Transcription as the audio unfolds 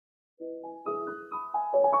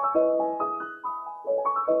Hi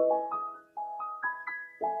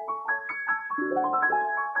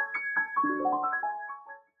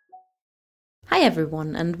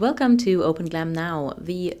everyone, and welcome to Open GLAM Now,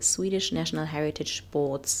 the Swedish National Heritage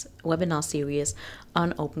Board's webinar series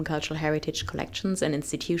on open cultural heritage collections and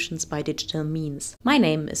institutions by digital means. My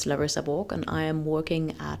name is Elisabeth Boogh, and I am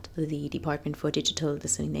working at the Department for Digital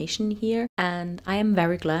Dissemination here, and I am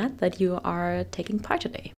very glad that you are taking part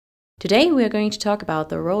today. Today we are going to talk about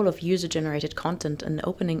the role of user-generated content in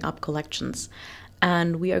opening up collections.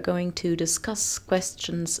 And we are going to discuss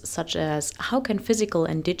questions such as how can physical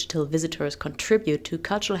and digital visitors contribute to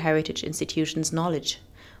cultural heritage institutions' knowledge?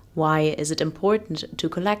 Why is it important to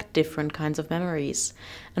collect different kinds of memories?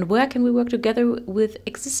 And where can we work together with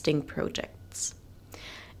existing projects?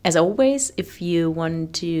 As always, if you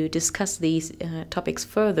want to discuss these topics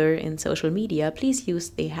further in social media, please use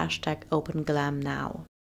the hashtag OpenGlamNow.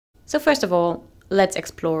 So first of all, let's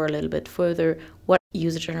explore a little bit further what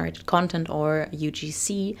user-generated content, or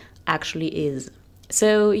UGC, actually is.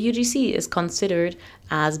 So UGC is considered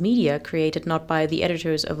as media created not by the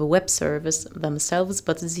editors of a web service themselves,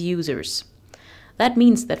 but as users. That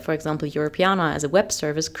means that, for example, Europeana as a web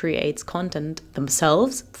service creates content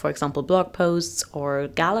themselves, for example, blog posts or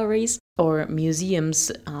galleries, or museums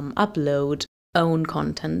upload own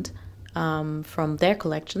content from their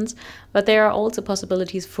collections, but there are also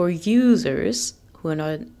possibilities for users who are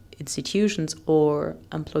not institutions or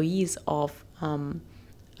employees of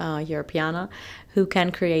Europeana who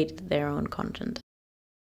can create their own content.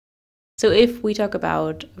 So if we talk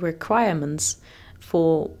about requirements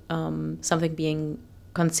for something being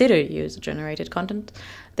considered user-generated content,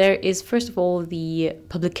 there is first of all the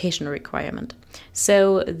publication requirement.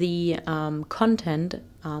 So the content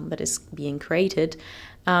that is being created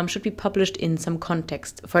should be published in some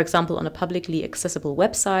context, for example, on a publicly accessible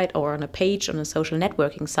website or on a page on a social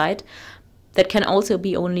networking site that can also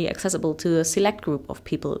be only accessible to a select group of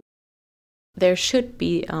people. There should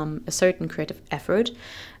be a certain creative effort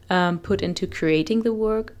put into creating the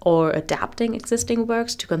work or adapting existing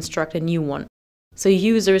works to construct a new one. So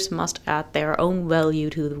users must add their own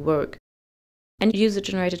value to the work. And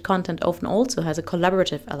user-generated content often also has a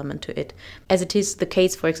collaborative element to it, as it is the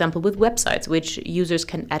case, for example, with websites, which users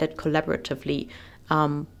can edit collaboratively,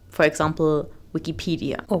 for example,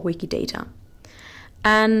 Wikipedia or Wikidata.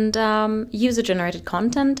 And user-generated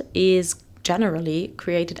content is generally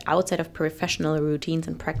created outside of professional routines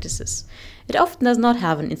and practices. It often does not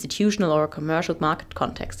have an institutional or commercial market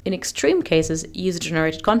context. In extreme cases,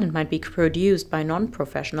 user-generated content might be produced by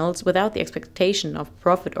non-professionals without the expectation of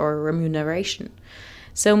profit or remuneration.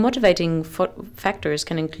 So motivating factors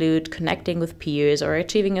can include connecting with peers or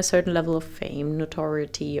achieving a certain level of fame,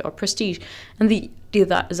 notoriety, or prestige, and the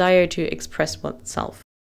desire to express oneself.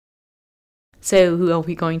 So who are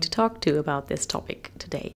we going to talk to about this topic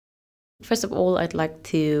today? First of all, I'd like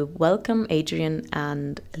to welcome Adrian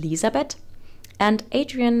and Elisabeth. And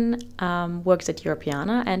Adrian works at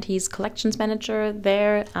Europeana, and he's collections manager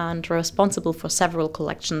there and responsible for several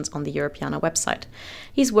collections on the Europeana website.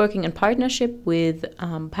 He's working in partnership with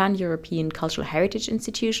Pan-European Cultural Heritage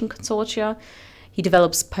Institution Consortia. He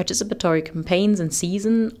develops participatory campaigns in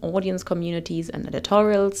season, audience communities, and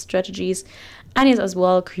editorial strategies, and he's as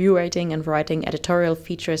well curating and writing editorial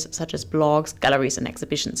features such as blogs, galleries, and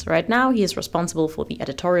exhibitions. Right now, he is responsible for the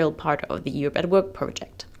editorial part of the Europe at Work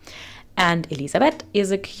project. And Elisabeth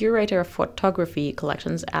is a curator of photography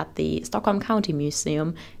collections at the Stockholm County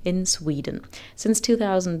Museum in Sweden. Since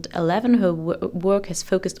 2011, her work has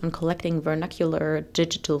focused on collecting vernacular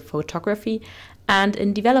digital photography and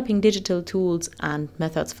in developing digital tools and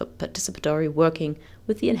methods for participatory working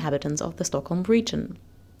with the inhabitants of the Stockholm region.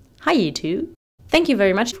 Hi, you two! Thank you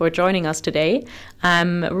very much for joining us today.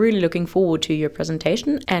 I'm really looking forward to your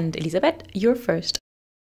presentation, and Elisabeth, you're first.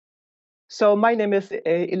 So my name is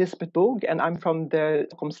Elisabeth Boogh, and I'm from the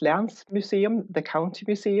Stockholms läns museum, the county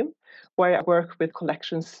museum, where I work with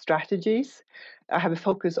collections strategies. I have a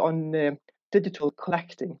focus on digital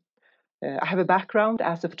collecting. I have a background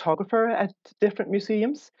as a photographer at different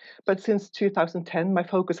museums, but since 2010, my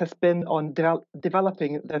focus has been on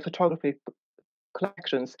developing the photography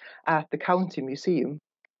collections at the county museum.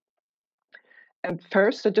 And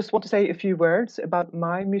first, I just want to say a few words about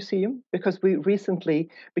my museum, because we recently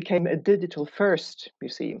became a digital-first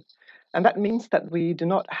museum. And that means that we do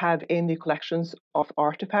not have any collections of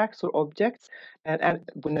artifacts or objects, and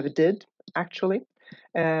we never did, actually.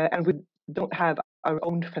 And we don't have our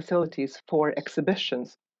own facilities for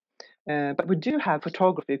exhibitions. But we do have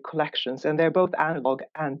photography collections, and they're both analog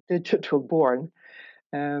and digital born.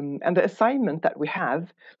 And the assignment that we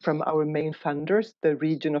have from our main funders, the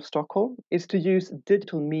region of Stockholm, is to use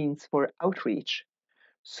digital means for outreach.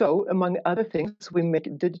 So, among other things, we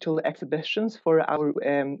make digital exhibitions for our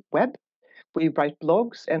web, we write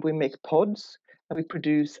blogs, and we make pods, and we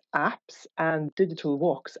produce apps and digital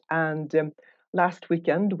walks. And last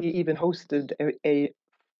weekend, we even hosted a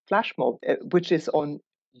flash mob, which is on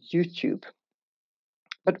YouTube.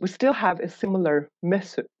 But we still have a similar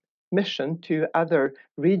mission to other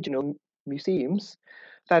regional museums,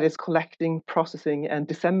 that is collecting, processing, and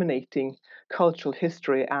disseminating cultural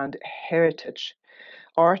history and heritage,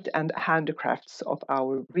 art and handicrafts of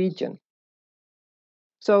our region.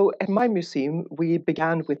 So at my museum, we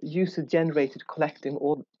began with user-generated collecting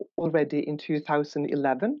already in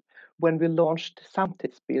 2011, when we launched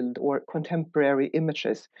Samtidsbild, or contemporary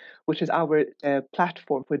images, which is our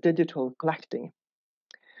platform for digital collecting.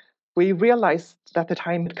 We realized that the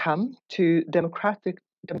time had come to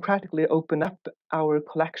democratically open up our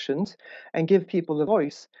collections and give people a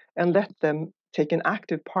voice and let them take an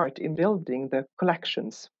active part in building the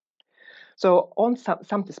collections. So on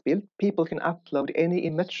Samtidsbild, people can upload any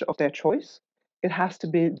image of their choice. It has to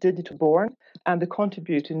be digital born, and the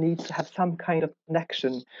contributor needs to have some kind of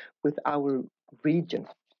connection with our region.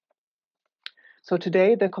 So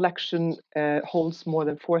today the collection holds more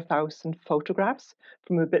than 4,000 photographs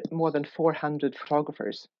from a bit more than 400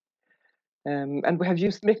 photographers. And we have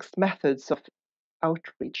used mixed methods of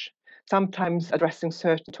outreach, sometimes addressing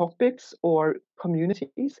certain topics or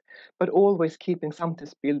communities, but always keeping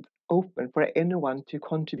Samtidsbild open for anyone to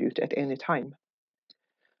contribute at any time.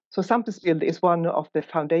 So Samtidsbild is one of the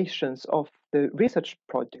foundations of the research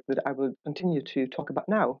project that I will continue to talk about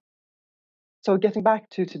now. So getting back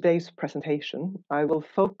to today's presentation, I will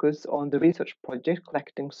focus on the research project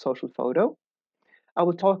collecting social photo. I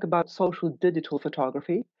will talk about social digital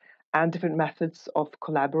photography and different methods of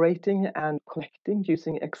collaborating and collecting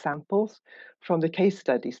using examples from the case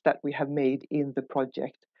studies that we have made in the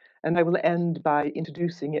project. And I will end by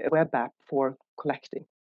introducing a web app for collecting.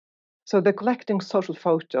 So the Collecting Social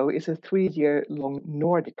Photo is a 3-year-long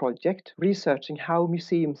Nordic project researching how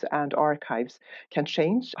museums and archives can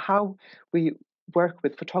change how we work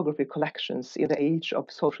with photography collections in the age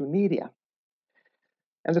of social media.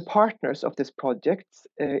 And the partners of this project,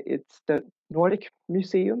 it's the Nordic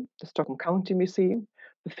Museum, the Stockholm County Museum,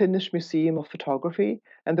 the Finnish Museum of Photography,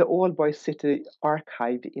 and the Aalborg City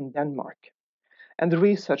Archive in Denmark. And the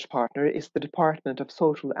research partner is the Department of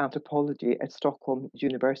Social Anthropology at Stockholm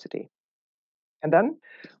University. And then,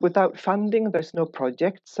 without funding, there's no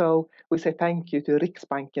project, so we say thank you to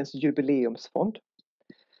Riksbankens Jubileumsfond.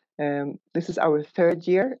 This is our 3rd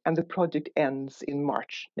year, and the project ends in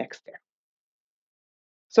March next year.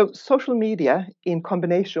 So social media, in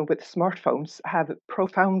combination with smartphones, have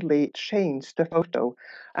profoundly changed the photo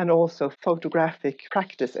and also photographic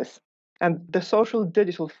practices. And the social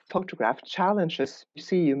digital photograph challenges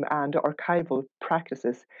museum and archival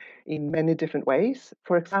practices in many different ways.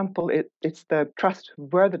 For example, it's the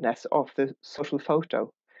trustworthiness of the social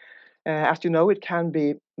photo. As you know, it can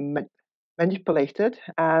be manipulated,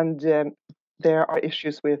 and there are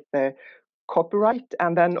issues with copyright,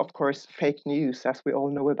 and then, of course, fake news, as we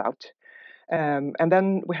all know about. And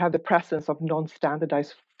then we have the presence of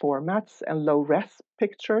non-standardized formats and low-res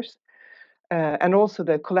pictures. And also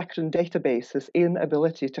the collection databases'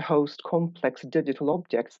 inability to host complex digital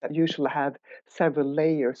objects that usually have several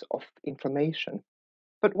layers of information.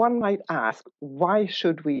 But one might ask, why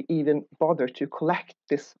should we even bother to collect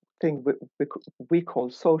this thing we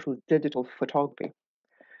call social digital photography?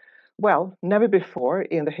 Well, never before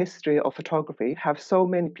in the history of photography have so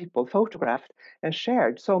many people photographed and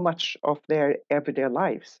shared so much of their everyday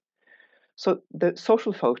lives. So the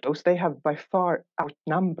social photos, they have by far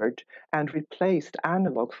outnumbered and replaced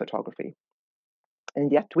analog photography.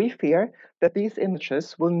 And yet we fear that these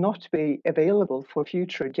images will not be available for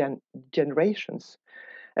future generations,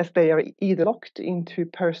 as they are either locked into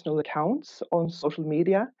personal accounts on social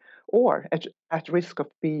media or at risk of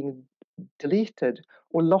being deleted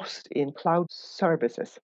or lost in cloud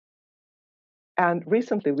services. And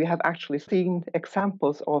recently, we have actually seen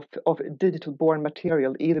examples of digital-born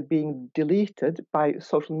material either being deleted by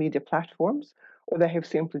social media platforms, or they have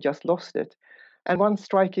simply just lost it. And one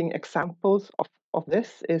striking example of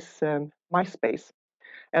this is MySpace.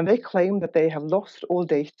 And they claim that they have lost all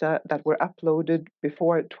data that were uploaded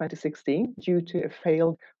before 2016 due to a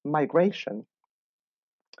failed migration.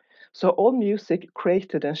 So all music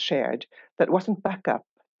created and shared that wasn't backed up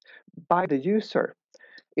by the user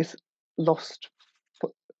is lost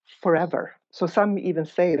forever. So some even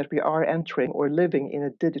say that we are entering or living in a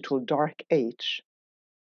digital dark age.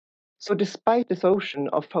 So despite this ocean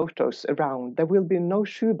of photos around, there will be no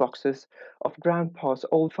shoeboxes of grandpa's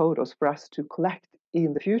old photos for us to collect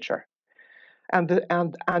in the future. And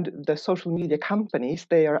the social media companies,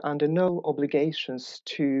 they are under no obligations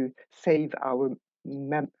to save our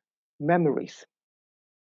memories.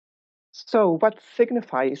 So what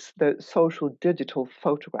signifies the social digital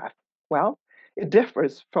photograph? Well, it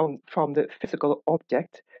differs from the physical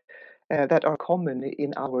object that are common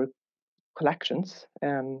in our collections.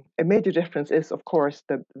 A major difference is, of course,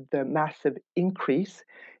 the massive increase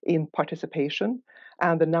in participation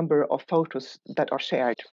and the number of photos that are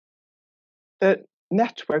shared. The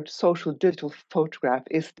networked social digital photograph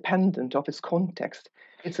is dependent of its context.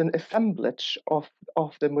 It's an assemblage of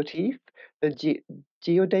the motif, the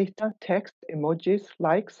geodata, text, emojis,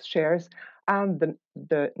 likes, shares, and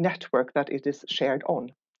the network that it is shared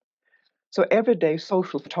on. So everyday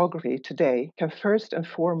social photography today can first and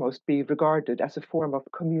foremost be regarded as a form of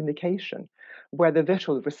communication, where the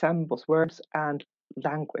visual resembles words and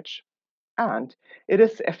language. And it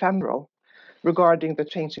is ephemeral regarding the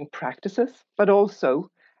changing practices, but also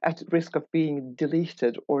at risk of being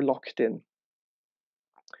deleted or locked in.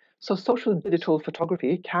 So social digital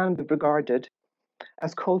photography can be regarded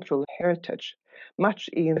as cultural heritage, much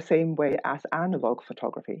in the same way as analog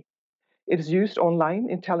photography. It is used online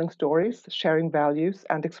in telling stories, sharing values,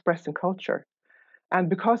 and expressing culture. And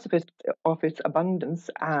because of its abundance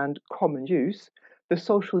and common use, the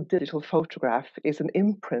social digital photograph is an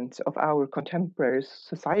imprint of our contemporary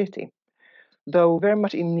society, though very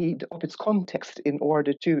much in need of its context in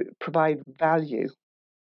order to provide value.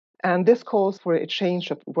 And this calls for a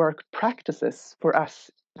change of work practices for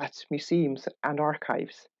us at museums and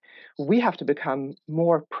archives. We have to become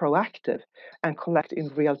more proactive and collect in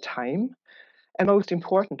real time. And most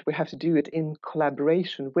important, we have to do it in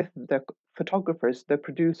collaboration with the photographers, the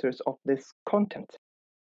producers of this content.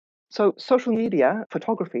 So social media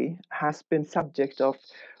photography has been subject of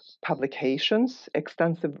publications,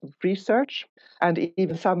 extensive research, and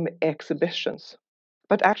even some exhibitions.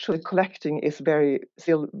 But actually collecting is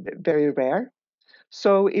still very rare.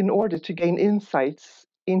 So in order to gain insights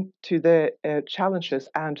into the challenges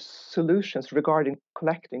and solutions regarding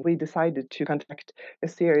collecting, we decided to conduct a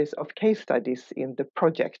series of case studies in the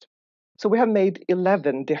project. So we have made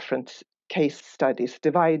 11 different case studies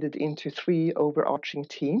divided into 3 overarching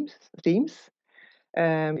themes.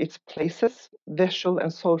 It's places, visual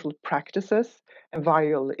and social practices, and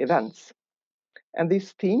viral events. And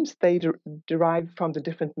these themes, they derive from the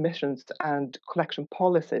different missions and collection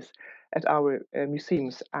policies at our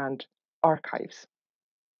museums and archives.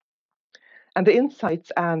 And the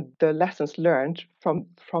insights and the lessons learned from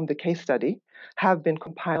the case study have been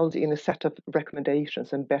compiled in a set of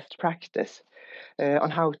recommendations and best practice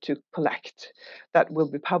on how to collect that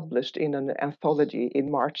will be published in an anthology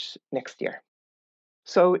in March next year.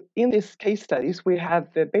 So in these case studies, we have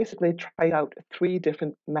basically tried out 3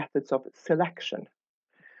 different methods of selection.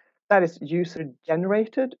 That is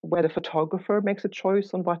user-generated, where the photographer makes a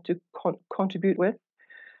choice on what to contribute with,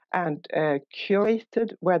 and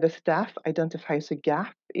curated, where the staff identifies a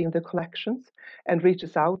gap in the collections and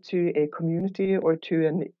reaches out to a community or to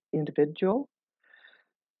an individual.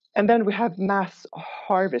 And then we have mass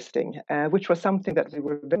harvesting, which was something that we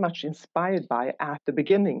were very much inspired by at the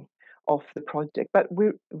beginning of the project. But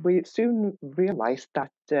we soon realized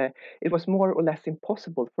that it was more or less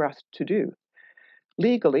impossible for us to do.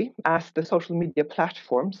 Legally, as the social media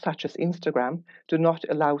platforms such as Instagram do not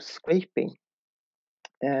allow scraping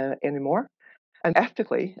anymore, and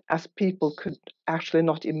ethically, as people could actually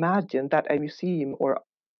not imagine that a museum or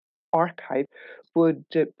archive would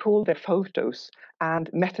pull their photos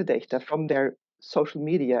and metadata from their social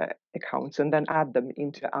media accounts and then add them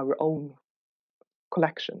into our own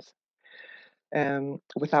collections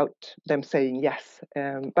without them saying yes.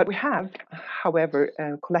 But we have, however,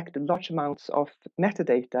 collected large amounts of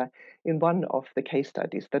metadata in one of the case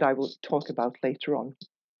studies that I will talk about later on.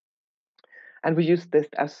 And we use this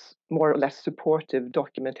as more or less supportive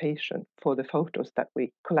documentation for the photos that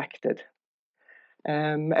we collected.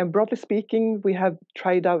 And broadly speaking, we have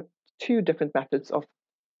tried out 2 different methods of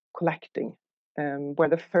collecting, where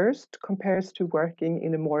the first compares to working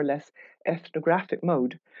in a more or less ethnographic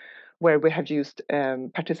mode, where we have used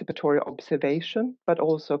participatory observation, but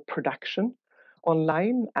also production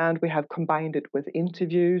online, and we have combined it with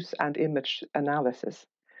interviews and image analysis.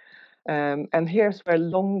 And here's where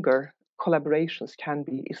longer collaborations can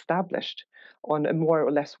be established on a more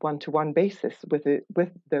or less one-to-one basis with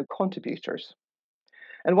the contributors.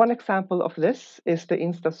 And one example of this is the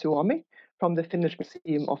Insta Suomi from the Finnish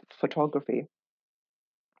Museum of Photography.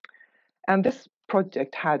 And this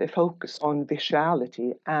project had a focus on visuality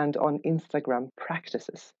and on Instagram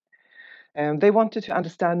practices. They wanted to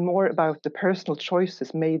understand more about the personal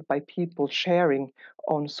choices made by people sharing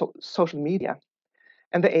on social media.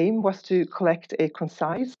 And the aim was to collect a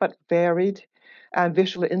concise but varied and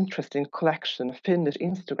visually interesting collection of Finnish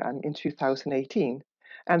Instagram in 2018,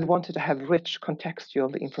 and wanted to have rich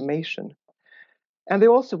contextual information. And they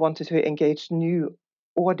also wanted to engage new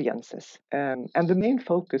audiences. And the main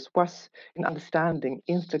focus was in understanding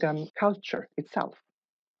Instagram culture itself.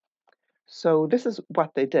 So this is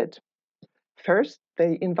what they did. First,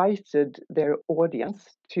 they invited their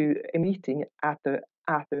audience to a meeting at the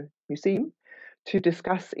museum to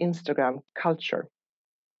discuss Instagram culture.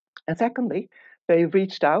 And secondly, they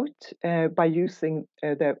reached out by using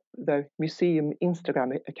the museum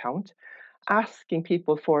Instagram account, asking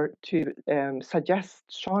people to suggest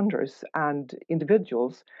genres and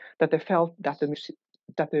individuals that they felt that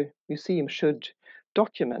the museum should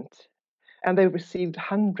document. And they received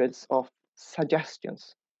hundreds of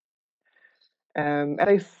suggestions. And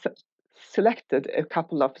they selected a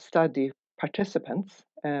couple of study participants,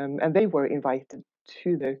 and they were invited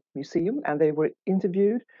to the museum and they were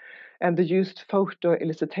interviewed, and they used photo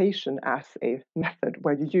elicitation as a method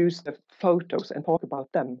where you use the photos and talk about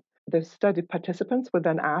them. The study participants were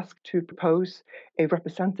then asked to propose a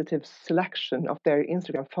representative selection of their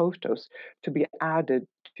Instagram photos to be added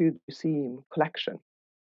to the museum collection.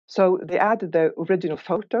 So they added the original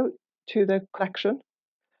photo to the collection,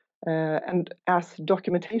 and as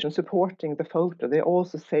documentation supporting the photo, they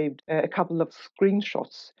also saved a couple of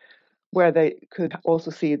screenshots where they could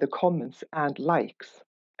also see the comments and likes.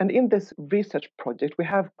 And in this research project, we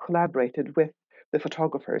have collaborated with the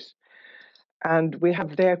photographers, and we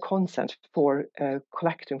have their consent for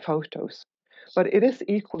collecting photos. But it is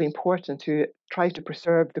equally important to try to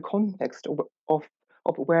preserve the context of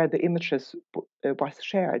where the images was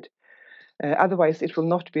shared. Otherwise, it will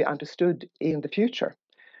not be understood in the future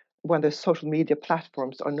when the social media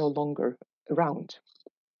platforms are no longer around.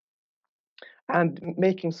 And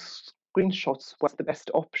making screenshots was the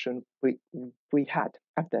best option we had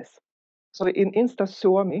at this. So in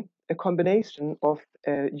Insta-Suomi, a combination of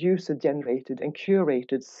user-generated and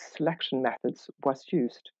curated selection methods was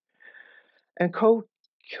used. And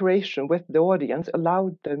co-curation with the audience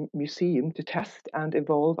allowed the museum to test and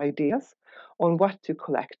evolve ideas on what to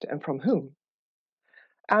collect and from whom.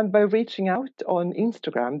 And by reaching out on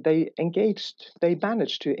Instagram, they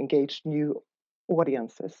managed to engage new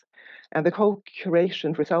audiences. And the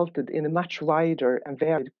co-curation resulted in a much wider and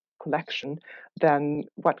varied collection than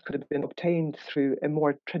what could have been obtained through a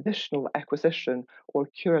more traditional acquisition or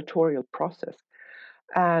curatorial process.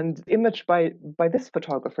 And image by this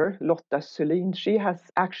photographer, Lotta Sölin,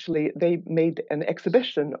 they made an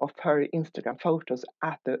exhibition of her Instagram photos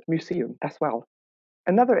at the museum as well.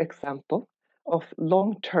 Another example of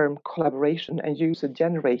long-term collaboration and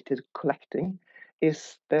user-generated collecting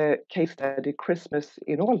is the case study Christmas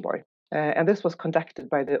in Aalborg. And this was conducted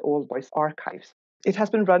by the Aalborg Archives. It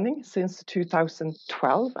has been running since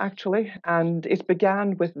 2012, actually, and it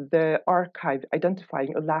began with the archive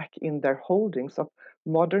identifying a lack in their holdings of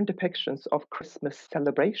modern depictions of Christmas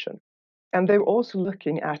celebration. And they were also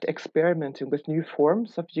looking at experimenting with new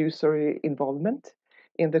forms of user involvement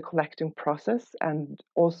in the collecting process, and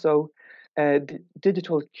also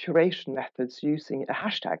digital curation methods using a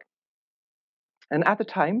hashtag. And at the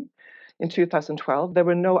time, in 2012, there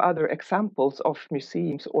were no other examples of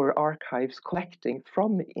museums or archives collecting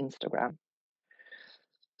from Instagram.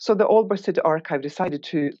 So the Aalborg City Archive decided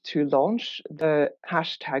to launch the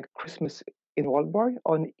hashtag Christmas in Aalborg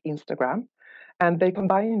on Instagram, and they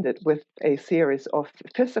combined it with a series of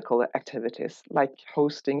physical activities like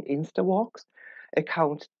hosting Insta walks,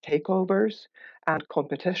 account takeovers, and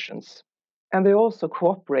competitions. And they also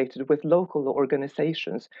cooperated with local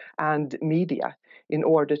organizations and media in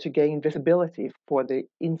order to gain visibility for the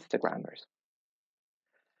Instagrammers.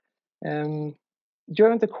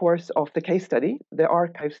 During the course of the case study, the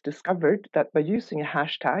archives discovered that by using a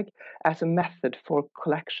hashtag as a method for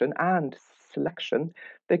collection and selection,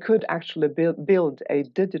 they could actually build a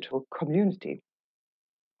digital community.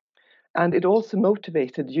 And it also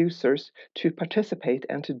motivated users to participate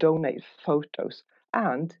and to donate photos,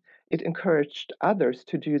 and it encouraged others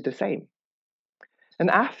to do the same. And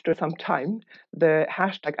after some time, the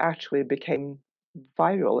hashtag actually became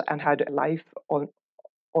viral and had a life on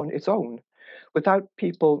its own,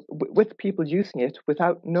 with people using it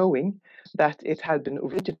without knowing that it had been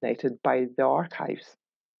originated by the archives.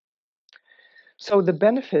 So the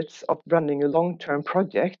benefits of running a long-term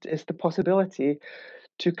project is the possibility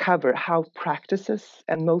to cover how practices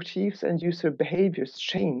and motifs and user behaviors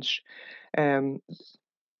change um,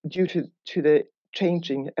 due to the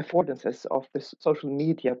changing affordances of the social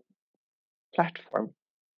media platform.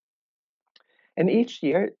 And each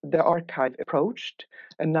year, the archive approached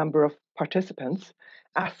a number of participants,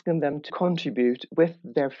 asking them to contribute with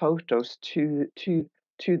their photos to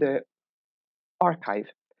the archive.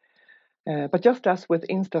 But just as with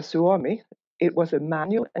Insta Suomi, it was a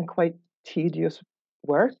manual and quite tedious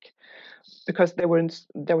work because there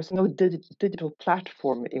was no digital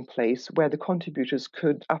platform in place where the contributors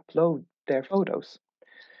could upload their photos.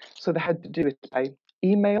 So they had to do it by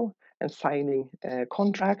email and signing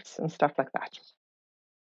contracts and stuff like that.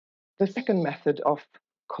 The second method of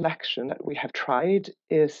collection that we have tried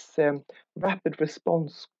is rapid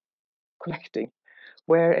response collecting,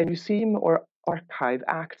 where a museum or archive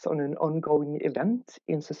acts on an ongoing event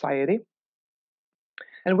in society.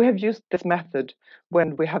 And we have used this method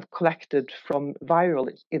when we have collected from viral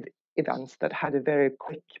events that had a very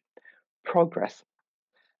quick progress.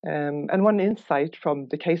 And one insight from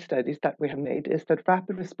the case studies that we have made is that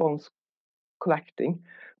rapid response collecting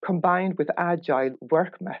combined with agile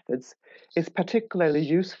work methods is particularly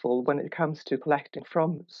useful when it comes to collecting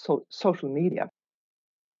from social media.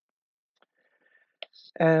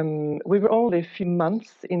 We were only a few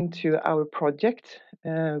months into our project.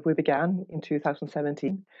 We began in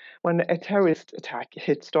 2017 when a terrorist attack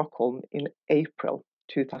hit Stockholm in April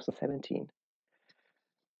 2017.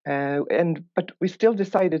 But we still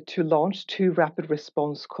decided to launch two rapid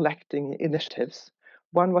response collecting initiatives.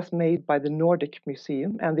 One was made by the Nordic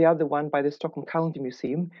Museum and the other one by the Stockholm County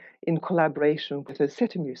Museum in collaboration with the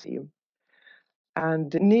City Museum.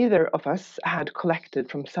 And neither of us had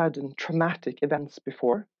collected from sudden traumatic events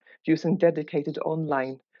before using dedicated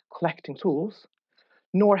online collecting tools,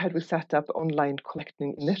 nor had we set up online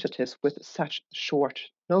collecting initiatives with such short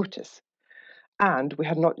notice. And we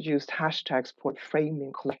had not used hashtags for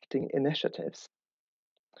framing collecting initiatives.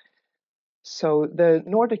 So the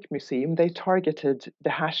Nordic Museum, they targeted the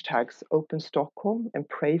hashtags Open Stockholm and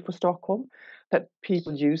Pray for Stockholm that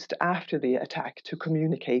people used after the attack to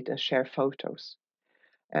communicate and share photos.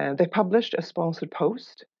 They published a sponsored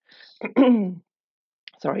post and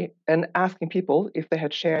asking people if they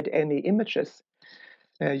had shared any images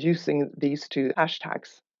using these two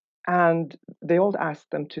hashtags. And they all asked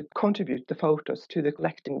them to contribute the photos to the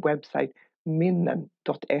collecting website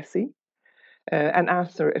minnen.se and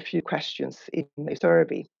answer a few questions in a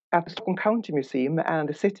survey. At the Stockholm County Museum and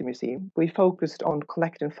the City Museum, we focused on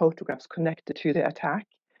collecting photographs connected to the attack,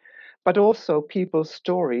 but also people's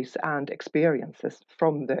stories and experiences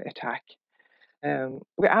from the attack.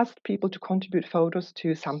 We asked people to contribute photos to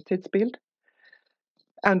Samtidsbild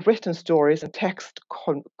and written stories and text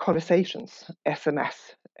conversations, SMS.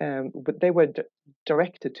 But they were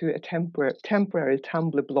directed to a temporary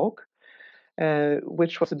Tumblr blog,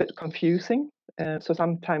 which was a bit confusing. So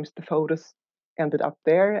sometimes the photos ended up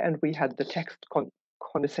there and we had the text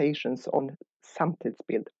conversations on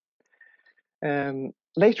Samtidsbild.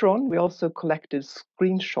 Later on, we also collected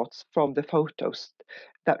screenshots from the photos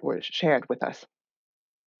that were shared with us.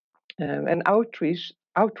 And outreach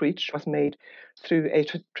was made through a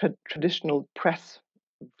traditional press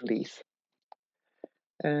release.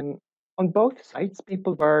 On both sites,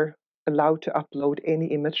 people were allowed to upload any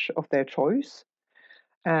image of their choice,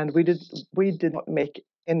 and we did not make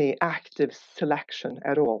any active selection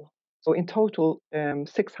at all. So in total,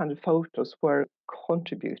 600 photos were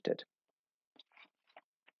contributed.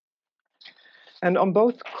 And on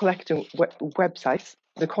both collecting websites,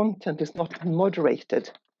 the content is not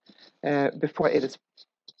moderated before it is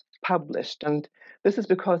published. And this is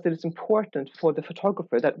because it is important for the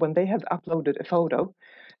photographer that when they have uploaded a photo,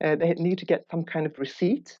 they need to get some kind of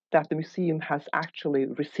receipt that the museum has actually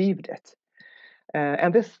received it.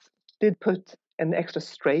 And this did put an extra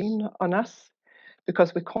strain on us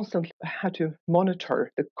because we constantly had to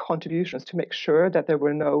monitor the contributions to make sure that there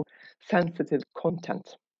were no sensitive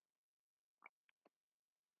content.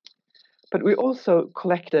 But we also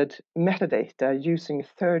collected metadata using a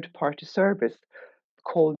third-party service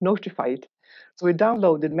called Notified. So we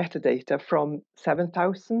downloaded metadata from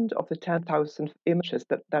 7,000 of the 10,000 images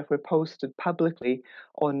that were posted publicly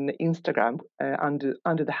on Instagram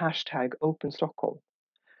under the hashtag Open Stockholm.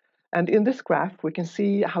 And in this graph, we can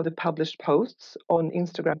see how the published posts on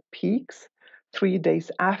Instagram peaks 3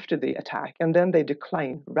 days after the attack, and then they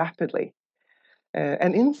decline rapidly.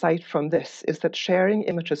 An insight from this is that sharing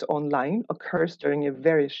images online occurs during a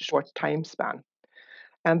very short time span.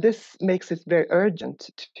 And this makes it very urgent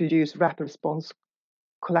to use rapid response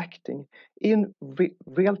collecting in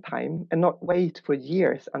real time and not wait for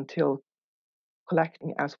years until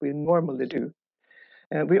collecting as we normally do.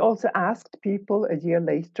 We also asked people a year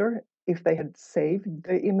later if they had saved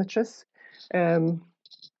the images in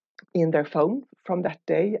their phone from that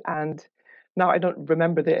day. And now I don't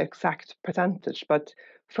remember the exact percentage, but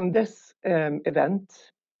from this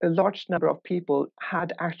event, a large number of people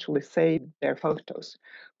had actually saved their photos.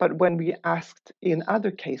 But when we asked in other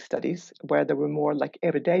case studies where there were more like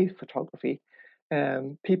everyday photography,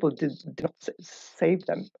 people did not save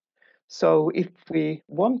them. So if we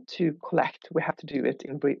want to collect, we have to do it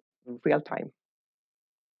in real time.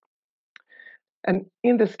 And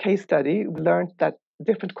in this case study, we learned that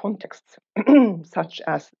different contexts, such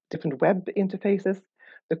as different web interfaces,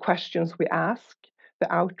 the questions we ask,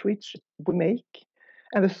 the outreach we make,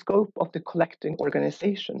 and the scope of the collecting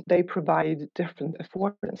organization, they provide different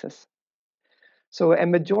affordances. So a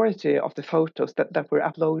majority of the photos that were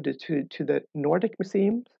uploaded to the Nordic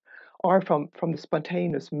museums are from the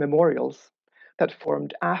spontaneous memorials that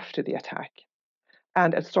formed after the attack.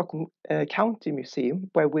 And at Stockholm County Museum,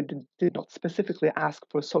 where we did not specifically ask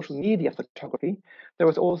for social media photography, there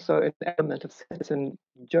was also an element of citizen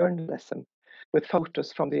journalism with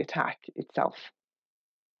photos from the attack itself.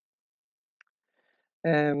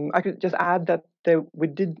 I could just add that we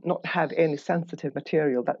did not have any sensitive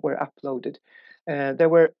material that were uploaded. There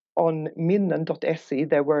were on minnen.se,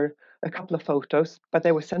 there were a couple of photos, but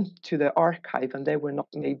they were sent to the archive and they were not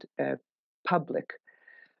made public,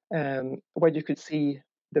 where you could see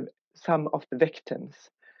some of the victims.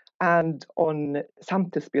 And on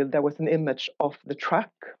Samtidsbild, there was an image of the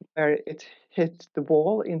truck where it hit the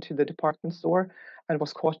wall into the department store and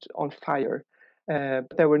was caught on fire.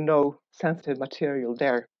 But there were no sensitive material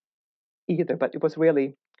there either, but it was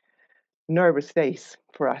really nervous days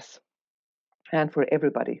for us and for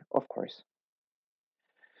everybody, of course.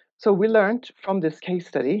 So we learned from this case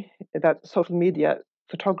study that social media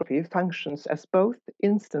photography functions as both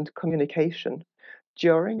instant communication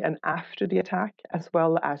during and after the attack, as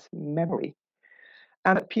well as memory,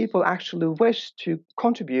 and that people actually wish to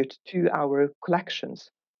contribute to our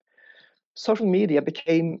collections. Social media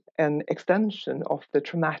became an extension of the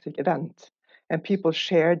traumatic event, and people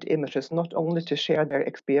shared images not only to share their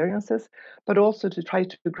experiences, but also to try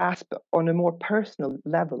to grasp on a more personal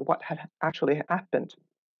level what had actually happened.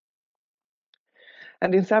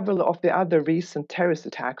 And in several of the other recent terrorist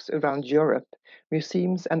attacks around Europe,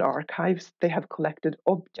 museums and archives, they have collected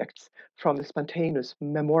objects from the spontaneous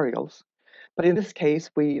memorials. But in this case,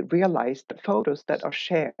 we realized that photos that are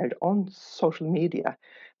shared on social media,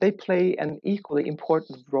 they play an equally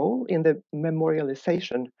important role in the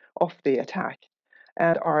memorialization of the attack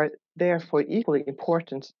and are therefore equally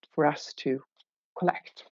important for us to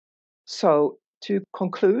collect. So to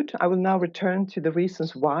conclude, I will now return to the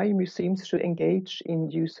reasons why museums should engage in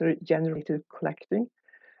user-generated collecting.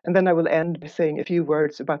 And then I will end by saying a few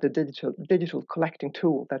words about the digital collecting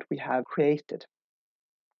tool that we have created.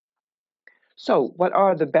 So what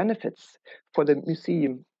are the benefits for the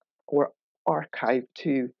museum or archive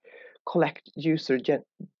to collect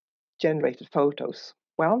user-generated photos?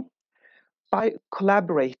 Well, by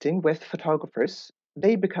collaborating with photographers,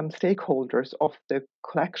 they become stakeholders of the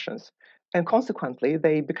collections, and consequently,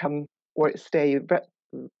 they become or stay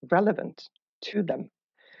relevant to them.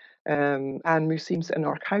 And museums and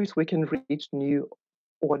archives, we can reach new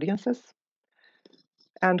audiences.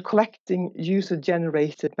 And collecting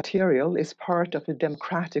user-generated material is part of a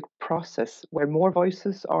democratic process where more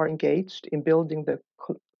voices are engaged in building the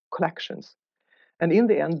collections. And in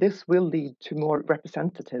the end, this will lead to more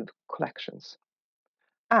representative collections.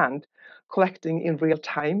 And collecting in real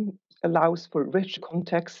time allows for rich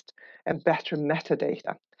context and better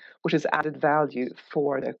metadata, which is added value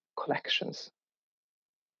for the collections.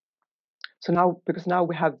 So now, because now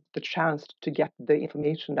we have the chance to get the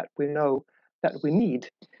information that we know that we need,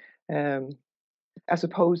 as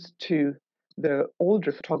opposed to the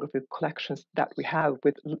older photography collections that we have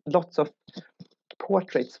with lots of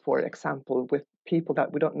portraits, for example, with people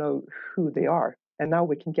that we don't know who they are. And now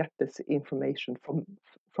we can get this information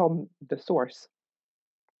from the source.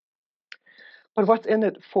 But what's in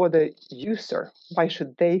it for the user? Why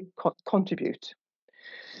should they contribute?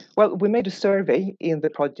 Well, we made a survey in the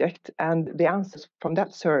project, and the answers from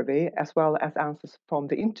that survey, as well as answers from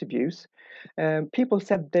the interviews, people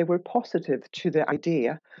said they were positive to the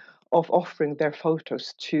idea of offering their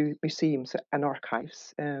photos to museums and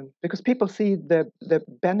archives, because people see the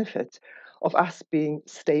benefit of us being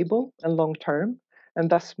stable and long-term, and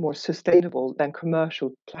thus more sustainable than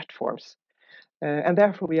commercial platforms. And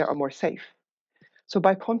therefore, we are more safe. So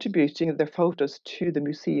by contributing their photos to the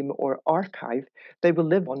museum or archive, they will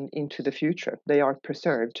live on into the future. They are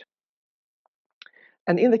preserved.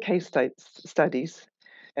 And in the case studies,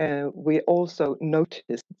 we also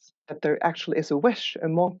noticed that there actually is a wish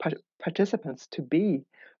among participants to be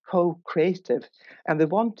co-creative, and they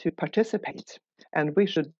want to participate, and we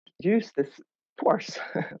should use this force,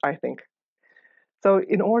 I think. So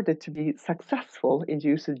in order to be successful in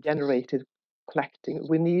user-generated collecting,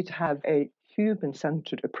 we need to have a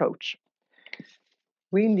human-centered approach.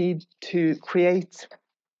 We need to create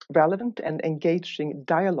relevant and engaging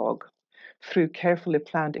dialogue through carefully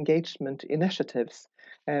planned engagement initiatives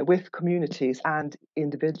with communities and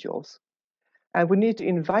individuals. And we need to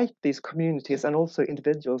invite these communities and also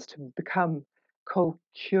individuals to become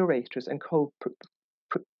co-curators and co-producers.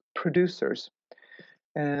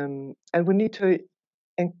 And we need to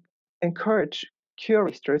encourage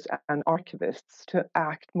curators and archivists to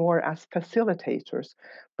act more as facilitators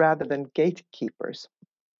rather than gatekeepers.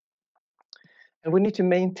 And we need to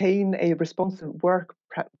maintain a responsive work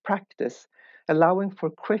practice, allowing for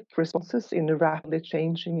quick responses in a rapidly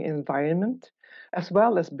changing environment, as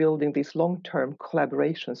well as building these long-term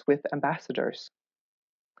collaborations with ambassadors.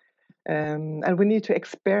 And we need to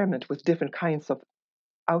experiment with different kinds of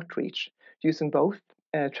outreach, using both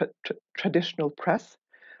traditional press,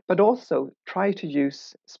 but also try to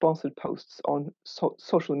use sponsored posts on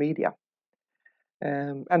social media.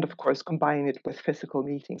 And of course, combine it with physical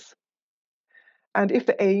meetings. And if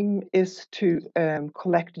the aim is to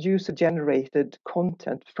collect user-generated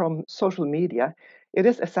content from social media, it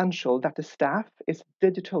is essential that the staff is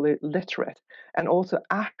digitally literate and also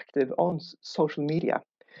active on social media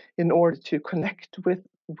in order to connect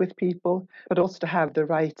with people, but also to have the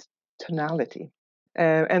right tonality.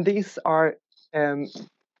 And these are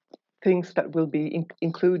things that will be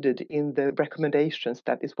included in the recommendations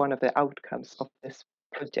that is one of the outcomes of this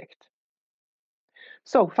project.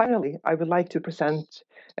 So finally, I would like to present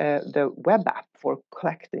the web app for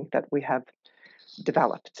collecting that we have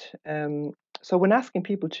developed. So when asking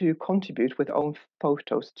people to contribute with own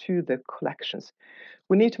photos to the collections,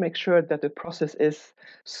 we need to make sure that the process is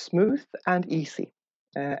smooth and easy,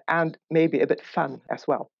 and maybe a bit fun as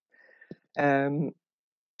well.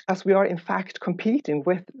 As we are in fact competing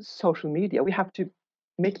with social media, we have to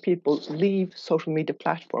make people leave social media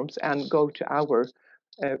platforms and go to our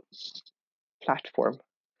platform.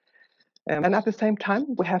 And at the same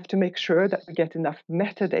time, we have to make sure that we get enough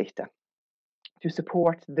metadata to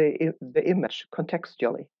support the image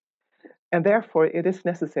contextually. And therefore, it is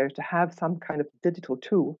necessary to have some kind of digital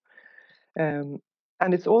tool. And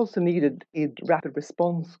it's also needed in rapid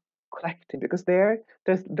response collecting, because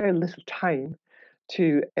there's very little time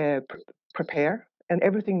to prepare, and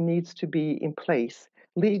everything needs to be in place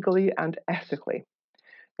legally and ethically.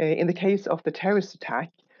 In the case of the terrorist attack,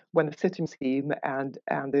 when the City Museum and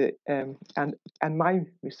my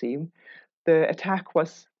museum, the attack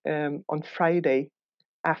was on Friday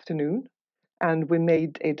afternoon, and we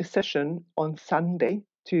made a decision on Sunday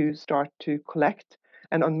to start to collect,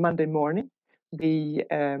 and on Monday morning we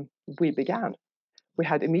began. We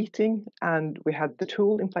had a meeting and we had the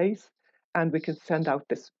tool in place, and we could send out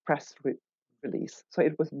this press release. So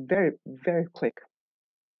it was very, very quick.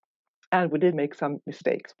 And we did make some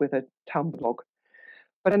mistakes with a town blog.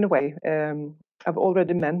 But anyway, I've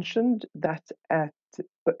already mentioned that at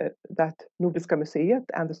that Nordiska Museet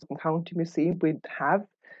and the Stockholm County Museum, we have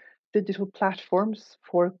digital platforms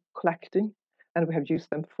for collecting, and we have used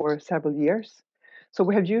them for several years. So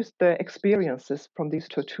we have used the experiences from these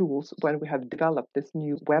two tools when we have developed this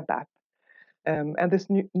new web app. And this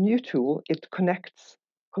new tool, it connects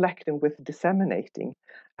collecting with disseminating,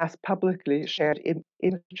 as publicly shared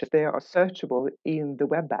images. They are searchable in the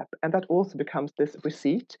web app, and that also becomes this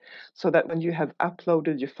receipt, so that when you have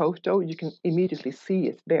uploaded your photo, you can immediately see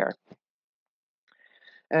it there.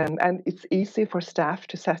 And it's easy for staff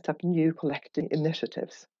to set up new collecting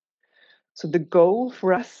initiatives. So the goal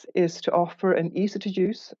for us is to offer an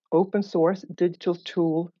easy-to-use, open-source digital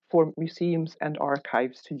tool for museums and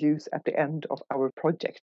archives to use at the end of our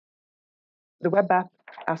project. The web app,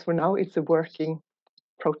 as for now, it's a working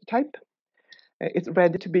prototype. It's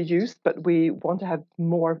ready to be used, but we want to have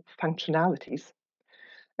more functionalities.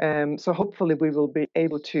 So hopefully we will be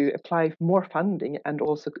able to apply more funding and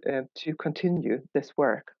also to continue this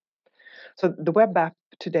work. So the web app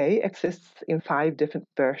today exists in 5 different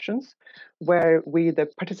versions, where we, the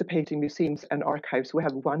participating museums and archives, we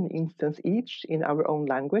have 1 instance each in our own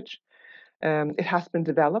language. It has been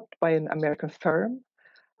developed by an American firm,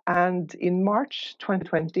 and in March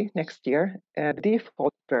 2020, next year, the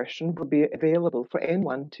default version will be available for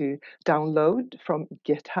anyone to download from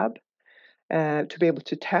GitHub to be able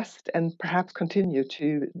to test and perhaps continue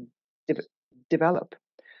to develop.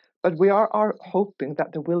 But we are hoping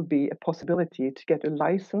that there will be a possibility to get a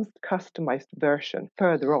licensed, customized version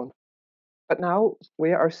further on. But now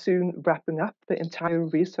we are soon wrapping up the entire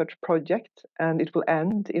research project, and it will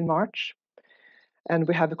end in March. And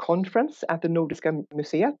we have a conference at the Nordiska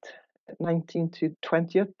Museet, 19th to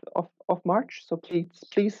 20th of March. So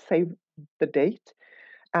please save the date,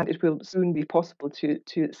 and it will soon be possible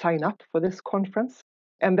to sign up for this conference.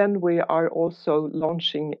 And then we are also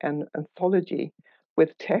launching an anthology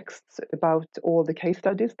with texts about all the case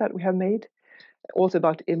studies that we have made, also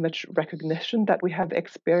about image recognition that we have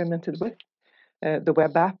experimented with, the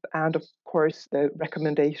web app, and of course the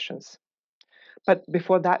recommendations. But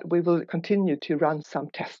before that, we will continue to run some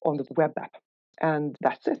tests on the web app. And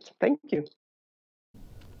that's it. Thank you.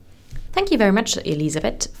 Thank you very much,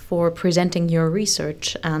 Elisabeth, for presenting your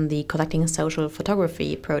research and the Collecting Social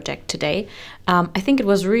Photography project today. I think it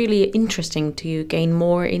was really interesting to gain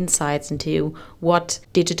more insights into what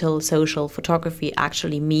digital social photography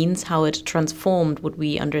actually means, how it transformed what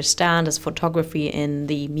we understand as photography in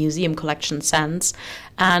the museum collection sense,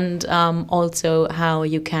 and also how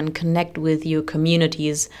you can connect with your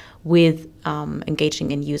communities with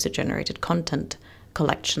engaging in user-generated content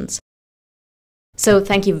collections. So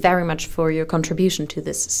thank you very much for your contribution to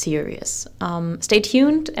this series. Stay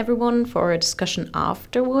tuned, everyone, for a discussion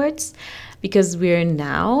afterwards, because we're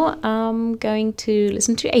now going to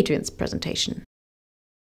listen to Adrian's presentation.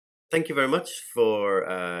 Thank you very much for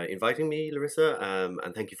inviting me, Larissa,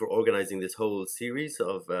 and thank you for organizing this whole series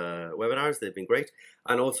of webinars. They've been great.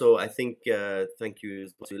 And also, I think thank you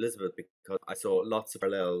to Elisabeth, because I saw lots of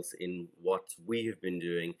parallels in what we have been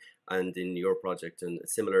doing and in your project, and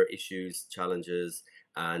similar issues, challenges,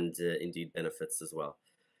 and indeed benefits as well.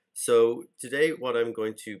 So today what I'm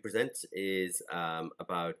going to present is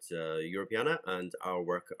about Europeana and our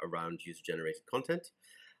work around user-generated content.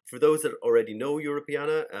 For those that already know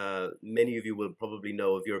Europeana, many of you will probably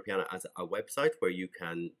know of Europeana as a website where you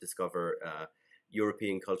can discover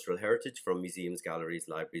European cultural heritage from museums, galleries,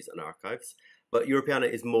 libraries, and archives. But Europeana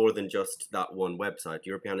is more than just that one website.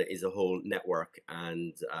 Europeana is a whole network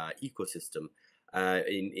and ecosystem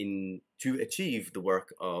to achieve the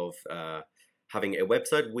work of having a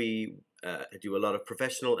website. We do a lot of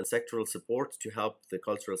professional and sectoral support to help the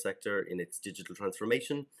cultural sector in its digital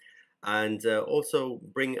transformation, and also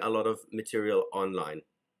bring a lot of material online.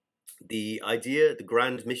 The idea, the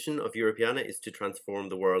grand mission of Europeana is to transform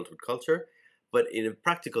the world with culture, but in a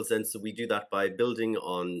practical sense, we do that by building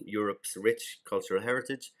on Europe's rich cultural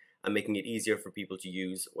heritage and making it easier for people to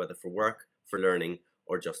use, whether for work, for learning,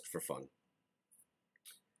 or just for fun.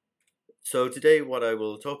 So today what I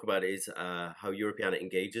will talk about is how Europeana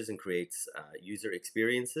engages and creates user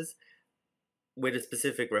experiences, with a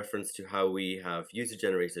specific reference to how we have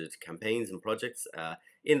user-generated campaigns and projects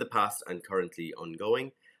in the past and currently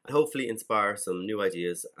ongoing, and hopefully inspire some new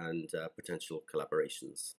ideas and potential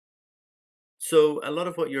collaborations. So a lot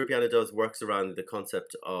of what Europeana does works around the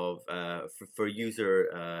concept of, for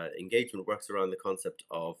user engagement, works around the concept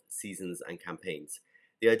of seasons and campaigns.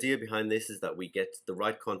 The idea behind this is that we get the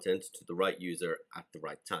right content to the right user at the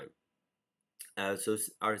right time. So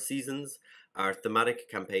our seasons are thematic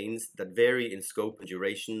campaigns that vary in scope and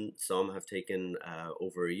duration. Some have taken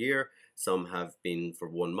over a year, some have been for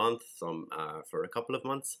 1 month, some for a couple of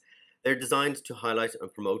months. They're designed to highlight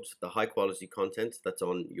and promote the high quality content that's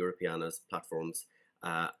on Europeana's platforms,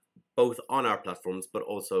 both on our platforms, but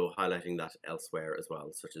also highlighting that elsewhere as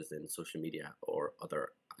well, such as in social media or other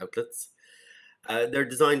outlets. They're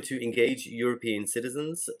designed to engage European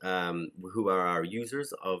citizens who are our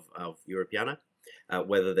users of Europeana,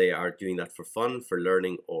 whether they are doing that for fun, for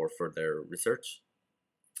learning, or for their research.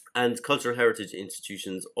 And cultural heritage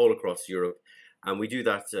institutions all across Europe. And we do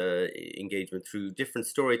that engagement through different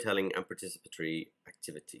storytelling and participatory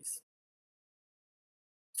activities.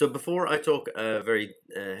 So before I talk very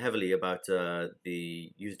heavily about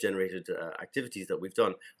the user-generated activities that we've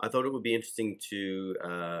done, I thought it would be interesting to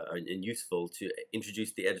and useful to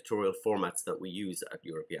introduce the editorial formats that we use at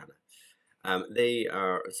Europeana. They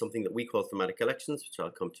are something that we call thematic collections, which I'll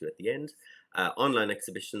come to at the end, online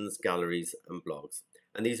exhibitions, galleries, and blogs.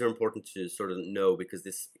 And these are important to sort of know because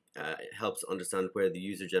this helps understand where the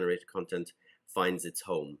user-generated content finds its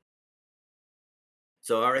home.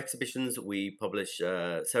 So our exhibitions, we publish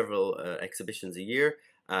several exhibitions a year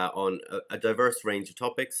on a diverse range of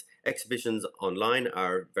topics. Exhibitions online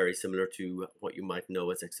are very similar to what you might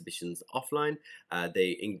know as exhibitions offline.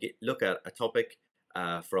 They look at a topic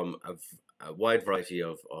from a wide variety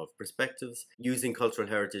of perspectives, using cultural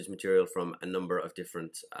heritage material from a number of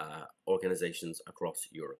different organizations across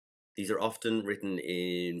Europe. These are often written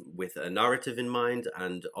with a narrative in mind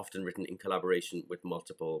and often written in collaboration with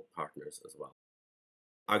multiple partners as well.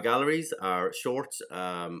 Our galleries are short,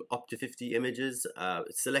 up to 50 images,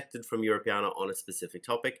 selected from Europeana on a specific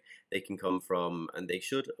topic. They can come from, and they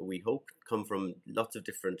should, we hope, come from lots of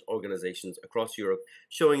different organizations across Europe,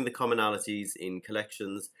 showing the commonalities in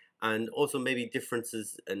collections and also maybe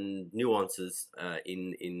differences and nuances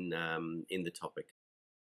in the topic.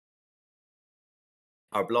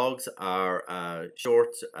 Our blogs are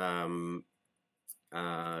shorter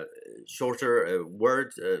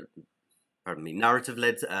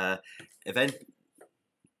narrative-led event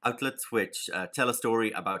outlets which tell a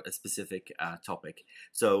story about a specific topic.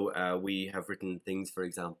 So we have written things, for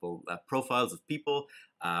example, profiles of people,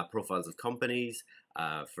 profiles of companies,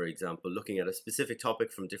 for example, looking at a specific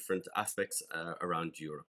topic from different aspects around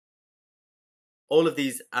Europe. All of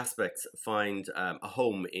these aspects find a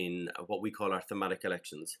home in what we call our thematic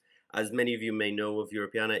collections. As many of you may know of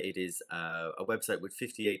Europeana, it is a website with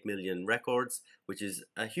 58 million records, which is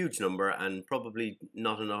a huge number and probably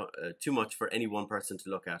not enough, too much for any one person to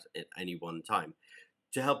look at any one time.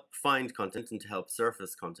 To help find content and to help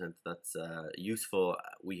surface content that's useful,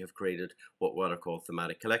 we have created what are called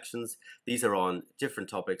thematic collections. These are on different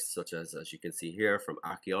topics such as you can see here, from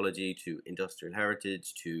archaeology to industrial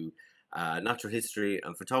heritage to natural history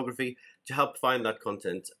and photography, to help find that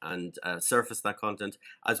content and surface that content,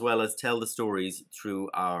 as well as tell the stories through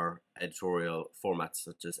our editorial formats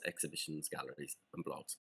such as exhibitions, galleries and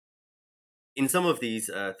blogs. In some of these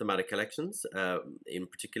thematic collections, in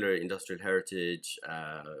particular industrial heritage,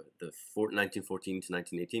 the 1914 to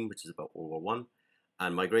 1918, which is about World War I,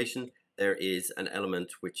 and migration, there is an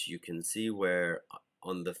element which you can see where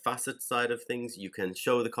on the facet side of things, you can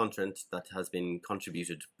show the content that has been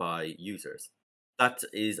contributed by users. That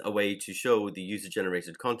is a way to show the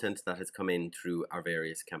user-generated content that has come in through our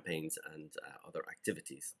various campaigns and other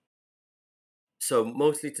activities. So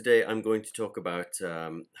mostly today I'm going to talk about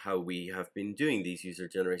how we have been doing these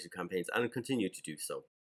user-generated campaigns and continue to do so.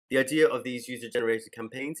 The idea of these user-generated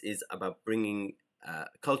campaigns is about bringing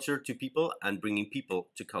culture to people and bringing people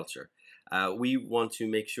to culture. We want to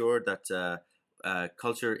make sure that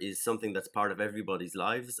culture is something that's part of everybody's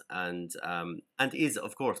lives and is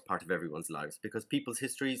of course part of everyone's lives, because people's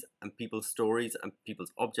histories and people's stories and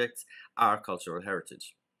people's objects are cultural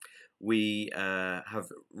heritage. We have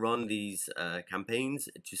run these campaigns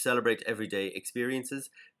to celebrate everyday experiences,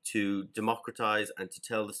 to democratize and to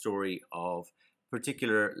tell the story of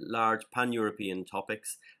particular large pan-European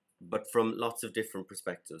topics, but from lots of different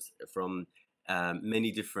perspectives, from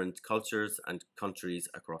many different cultures and countries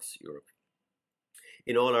across Europe.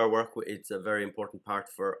 In all our work, it's a very important part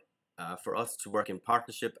for us to work in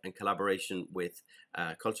partnership and collaboration with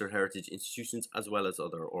cultural heritage institutions as well as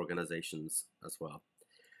other organizations as well.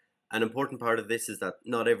 An important part of this is that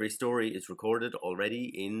not every story is recorded already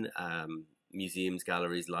in museums,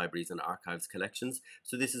 galleries, libraries and archives collections.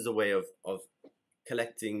 So this is a way of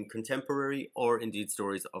collecting contemporary or indeed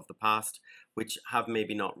stories of the past which have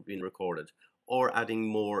maybe not been recorded, or adding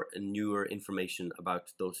more and newer information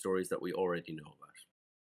about those stories that we already know about.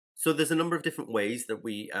 So there's a number of different ways that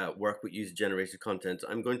we work with user-generated content.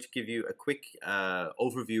 I'm going to give you a quick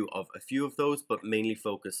overview of a few of those, but mainly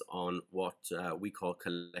focus on what we call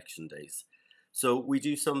collection days. So we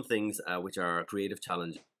do some things which are creative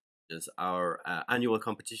challenges. Our annual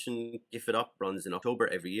competition, Gift It Up, runs in October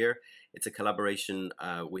every year. It's a collaboration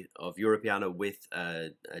of Europeana with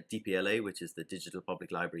DPLA, which is the Digital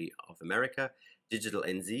Public Library of America, Digital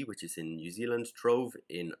NZ, which is in New Zealand, Trove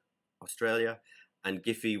in Australia, and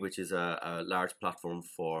Giphy, which is a large platform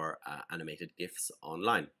for animated GIFs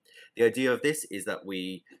online. The idea of this is that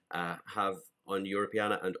we have on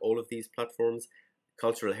Europeana and all of these platforms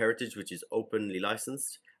cultural heritage which is openly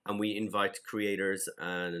licensed, and we invite creators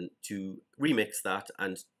to remix that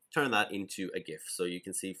and turn that into a GIF. So you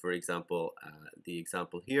can see, for example, the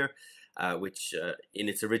example here, which in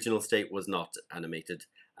its original state was not animated,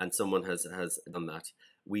 and someone has done that.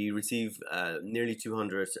 We receive nearly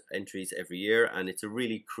 200 entries every year, and it's a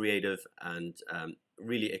really creative and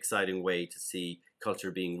really exciting way to see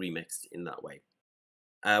culture being remixed in that way.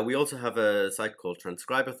 We also have a site called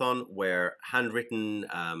Transcribathon, where handwritten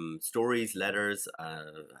stories, letters,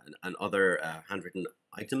 and other handwritten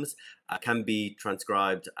items can be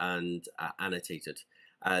transcribed and annotated.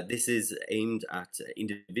 This is aimed at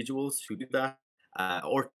individuals who do that,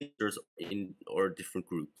 or teachers or different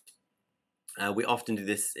groups. We often do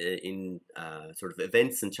this in sort of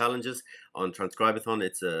events and challenges. On Transcribathon,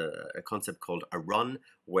 it's a concept called a run,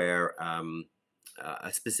 where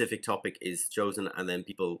a specific topic is chosen, and then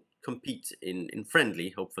people compete in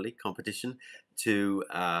friendly, hopefully, competition to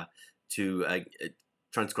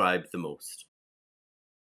transcribe the most.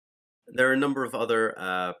 There are a number of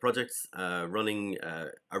other projects running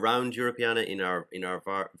around Europeana in our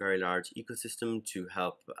very large ecosystem to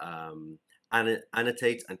help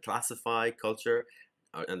annotate and classify culture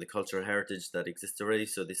and the cultural heritage that exists already.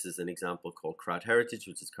 So this is an example called Crowd Heritage,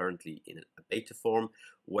 which is currently in a beta form,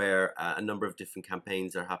 where a number of different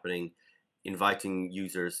campaigns are happening, inviting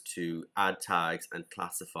users to add tags and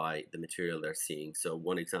classify the material they're seeing. So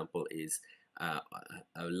one example is a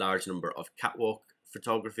large number of catwalk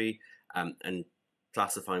photography and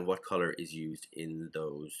classifying what color is used in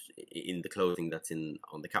the clothing that's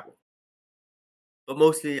on the catwalk. But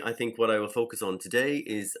mostly, I think what I will focus on today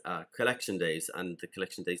is collection days, and the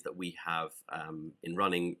collection days that we have been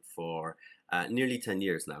running for nearly 10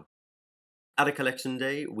 years now. At a collection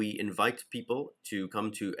day, we invite people to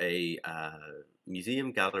come to a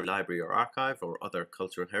museum, gallery, library, or archive, or other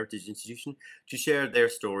cultural heritage institution to share their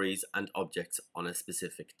stories and objects on a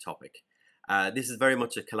specific topic. This is very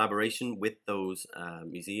much a collaboration with those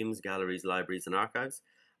museums, galleries, libraries, and archives.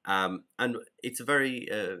 And it's a very,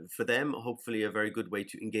 for them, hopefully a very good way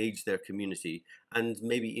to engage their community and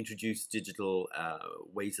maybe introduce digital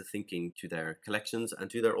ways of thinking to their collections and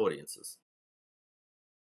to their audiences.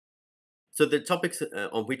 So the topics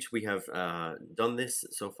on which we have done this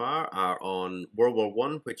so far are on World War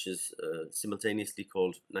I, which is simultaneously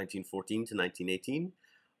called 1914 to 1918,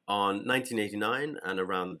 on 1989 and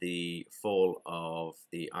around the fall of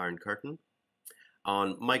the Iron Curtain,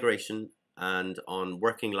 on migration, and on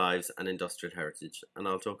working lives and industrial heritage. And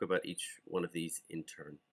I'll talk about each one of these in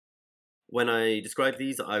turn. When I describe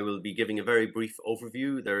these, I will be giving a very brief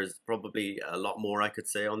overview. There is probably a lot more I could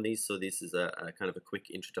say on these, so this is a kind of a quick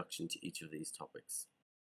introduction to each of these topics.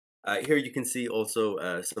 Here you can see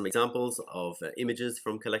also some examples of images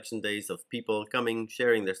from collection days of people coming,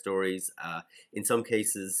 sharing their stories. In some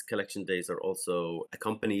cases, collection days are also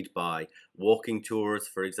accompanied by walking tours,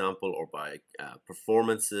 for example, or by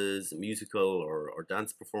performances, musical or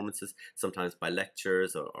dance performances, sometimes by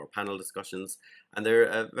lectures or panel discussions. And they're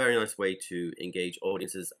a very nice way to engage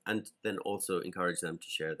audiences and then also encourage them to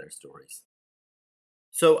share their stories.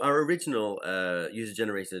 So our original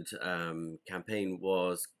user-generated campaign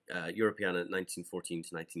was Europeana 1914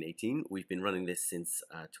 to 1918. We've been running this since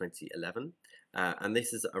 2011, and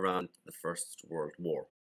this is around the First World War.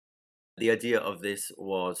 The idea of this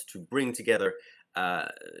was to bring together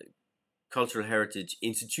cultural heritage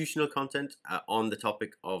institutional content on the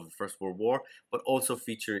topic of the First World War, but also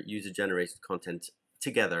feature user-generated content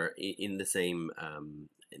together in the same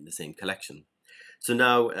collection. So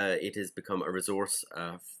now it has become a resource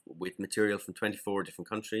with material from 24 different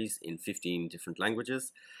countries in 15 different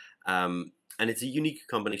languages. And it's a unique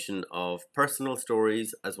combination of personal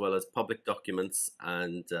stories as well as public documents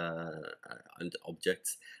and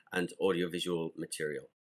objects and audiovisual material.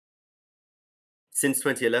 Since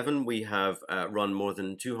 2011, we have run more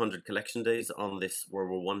than 200 collection days on this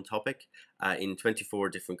World War I topic in 24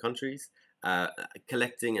 different countries.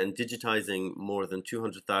 Collecting and digitizing more than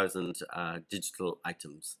 200,000 digital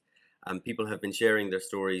items. People have been sharing their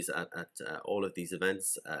stories at all of these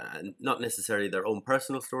events, and not necessarily their own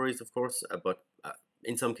personal stories, of course, but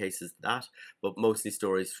in some cases that, but mostly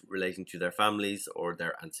stories relating to their families or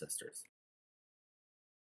their ancestors.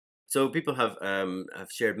 So people have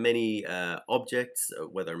shared many objects,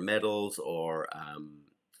 whether medals or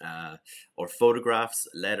photographs,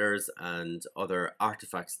 letters, and other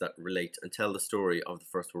artifacts that relate and tell the story of the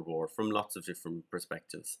First World War from lots of different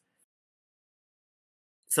perspectives.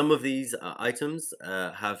 Some of these items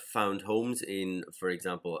have found homes in, for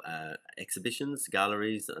example, exhibitions,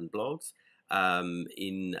 galleries, and blogs.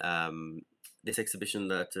 This exhibition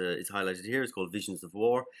that is highlighted here is called Visions of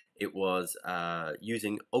War. It was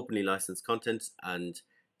using openly licensed content and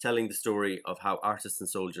telling the story of how artists and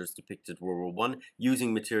soldiers depicted World War I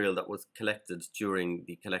using material that was collected during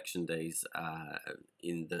the collection days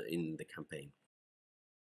in the campaign.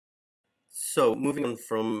 So moving on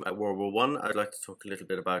from World War I, I'd like to talk a little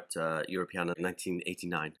bit about Europeana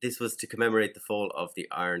 1989. This was to commemorate the fall of the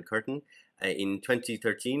Iron Curtain. In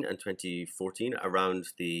 2013 and 2014, around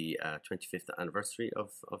the 25th anniversary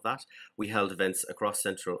of that, we held events across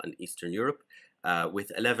Central and Eastern Europe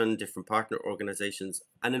with 11 different partner organizations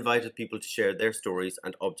and invited people to share their stories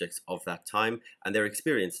and objects of that time and their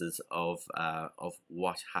experiences of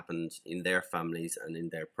what happened in their families and in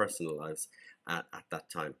their personal lives at that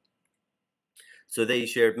time. So they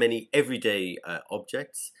shared many everyday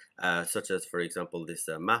objects, such as, for example, this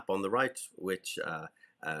map on the right, which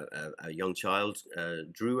a young child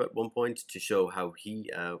drew at one point to show how he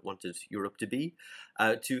wanted Europe to be,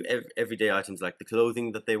 to everyday items like the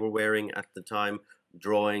clothing that they were wearing at the time,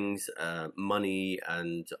 drawings, money,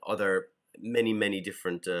 and other many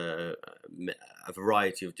different a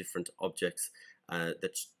variety of different objects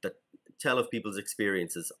that tell of people's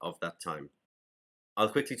experiences of that time. I'll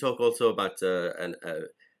quickly talk also about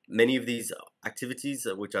many of these activities,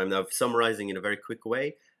 which I'm now summarizing in a very quick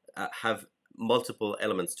way, have multiple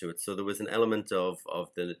elements to it. So there was an element of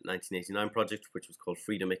the 1989 project, which was called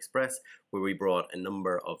Freedom Express, where we brought a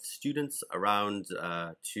number of students around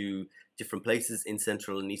to different places in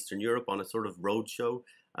Central and Eastern Europe on a sort of road trip,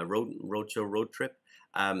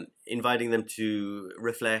 inviting them to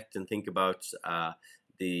reflect and think about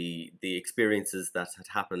the experiences that had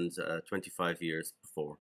happened 25 years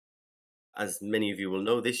before. As many of you will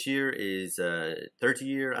know, this year is a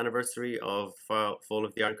 30-year anniversary of Fall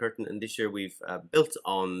of the Iron Curtain, and this year we've built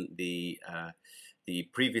on the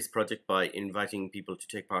previous project by inviting people to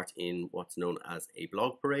take part in what's known as a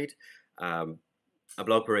blog parade. A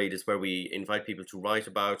blog parade is where we invite people to write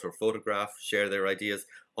about or photograph, share their ideas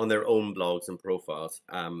on their own blogs and profiles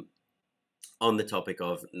on the topic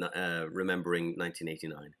of remembering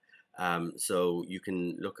 1989. So you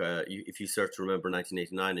can look if you search Remember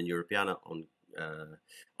 1989 in Europeana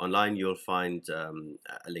online, you'll find a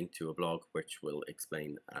link to a blog which will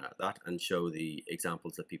explain that and show the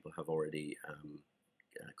examples that people have already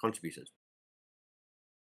contributed.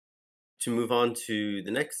 To move on to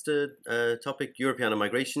the next topic, Europeana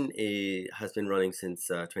migration has been running since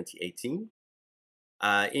 2018.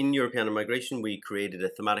 In Europeana Migration, we created a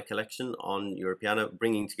thematic collection on Europeana,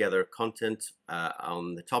 bringing together content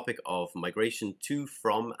on the topic of migration to,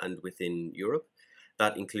 from, and within Europe.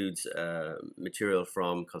 That includes material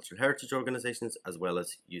from cultural heritage organizations as well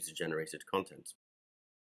as user-generated content.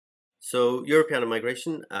 So Europeana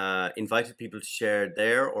Migration invited people to share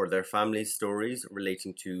their or their family's stories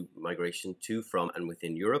relating to migration to, from, and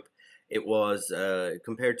within Europe. It was,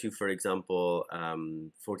 compared to, for example,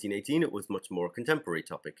 1418, it was much more contemporary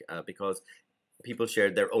topic because people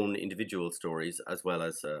shared their own individual stories as well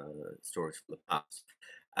as stories from the past.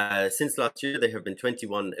 Since last year, there have been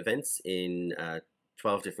 21 events in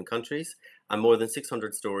 12 different countries, and more than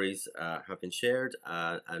 600 stories have been shared,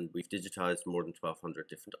 and we've digitized more than 1,200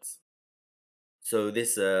 different dots. So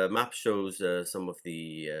this map shows some of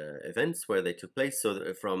the events where they took place.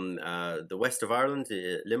 So from the west of Ireland,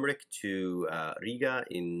 Limerick, to Riga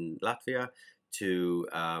in Latvia, to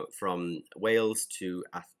from Wales to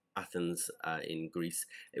Athens in Greece.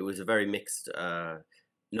 It was a very mixed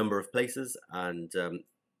number of places, and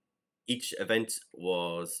each event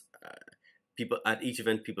was people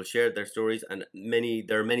shared their stories, and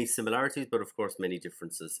there are many similarities, but of course many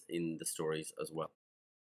differences in the stories as well.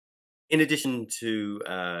 In addition to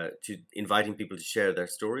inviting people to share their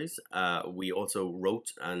stories, we also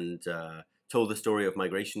wrote and told the story of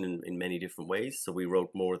migration in many different ways. So we wrote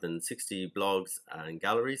more than 60 blogs and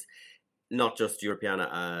galleries, not just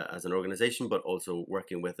Europeana as an organization, but also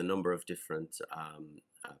working with a number of different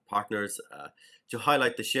partners to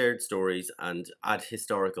highlight the shared stories and add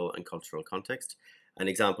historical and cultural context. An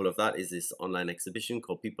example of that is this online exhibition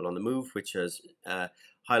called People on the Move, which has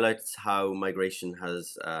highlights how migration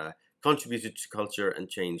has contributed to culture and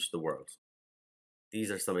changed the world. These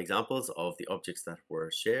are some examples of the objects that were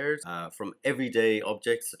shared, from everyday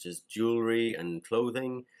objects such as jewelry and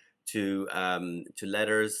clothing to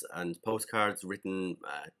letters and postcards written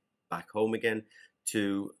back home again,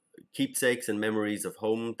 to keepsakes and memories of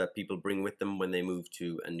home that people bring with them when they move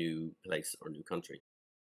to a new place or new country.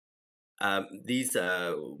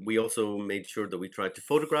 We also made sure that we tried to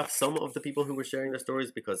photograph some of the people who were sharing their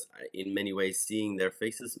stories, because in many ways seeing their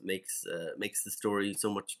faces makes the story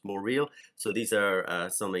so much more real. So these are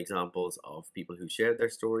some examples of people who shared their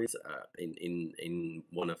stories in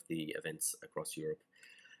one of the events across Europe.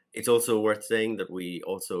 It's also worth saying that we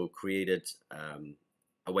also created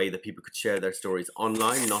a way that people could share their stories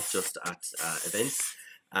online, not just at events.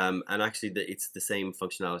 And actually it's the same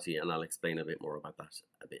functionality, and I'll explain a bit more about that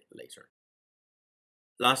a bit later.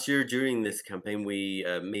 Last year, during this campaign, we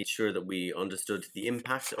made sure that we understood the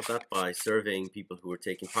impact of that by surveying people who were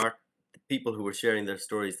taking part, people who were sharing their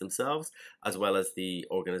stories themselves, as well as the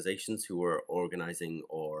organizations who were organizing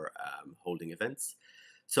or holding events.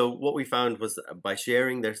 So what we found was by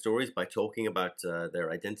sharing their stories, by talking about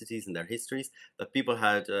their identities and their histories, that people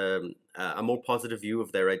had a more positive view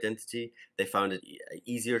of their identity. They found it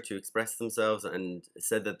easier to express themselves, and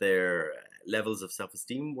said that their levels of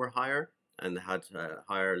self-esteem were higher and had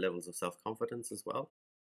higher levels of self-confidence as well.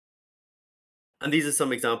 And these are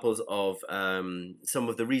some examples of some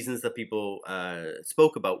of the reasons that people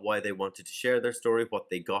spoke about why they wanted to share their story, what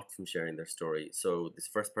they got from sharing their story. So this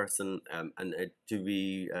first person, and to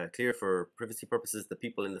be clear for privacy purposes, the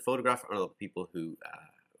people in the photograph are not the people who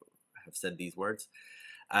have said these words,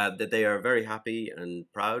 that they are very happy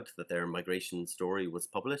and proud that their migration story was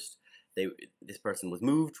published. This person was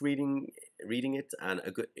moved reading it, and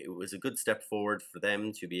it was a good step forward for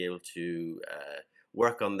them to be able to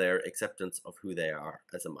work on their acceptance of who they are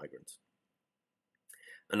as a migrant.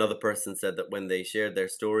 Another person said that when they shared their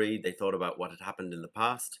story, they thought about what had happened in the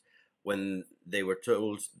past. When they were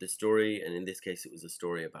told the story, and in this case it was a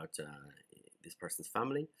story about this person's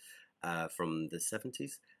family from the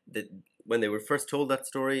 70s, that when they were first told that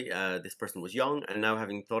story, this person was young, and now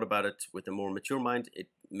having thought about it with a more mature mind, it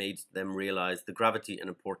made them realize the gravity and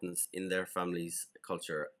importance in their family's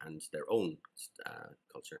culture and their own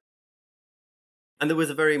culture. And there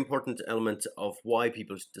was a very important element of why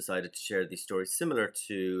people decided to share these stories, similar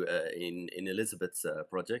to in Elisabeth's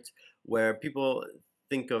project, where people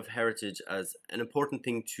think of heritage as an important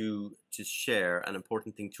thing to share, an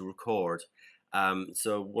important thing to record.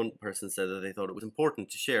 So one person said that they thought it was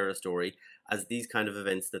important to share a story, as these kind of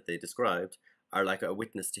events that they described are like a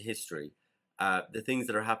witness to history. The things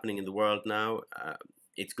that are happening in the world now,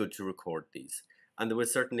 it's good to record these. And there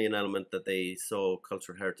was certainly an element that they saw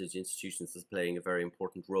cultural heritage institutions as playing a very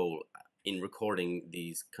important role in recording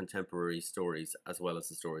these contemporary stories as well as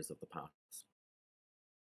the stories of the past.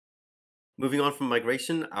 Moving on from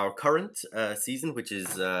migration, our current season, which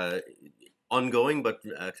is ongoing but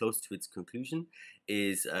close to its conclusion,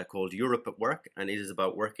 is called Europe at Work, and it is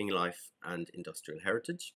about working life and industrial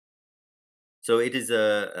heritage. So it is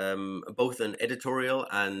both an editorial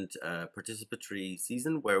and participatory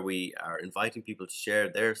season where we are inviting people to share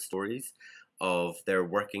their stories of their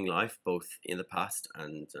working life, both in the past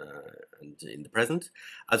and in the present,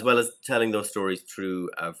 as well as telling those stories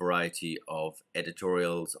through a variety of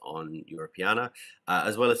editorials on Europeana,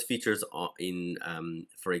 as well as features in,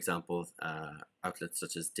 for example, outlets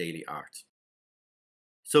such as Daily Art.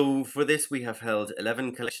 So for this, we have held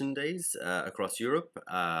 11 collection days across Europe,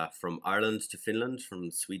 from Ireland to Finland, from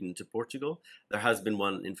Sweden to Portugal. There has been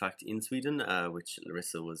one, in fact, in Sweden, which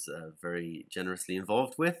Larissa was very generously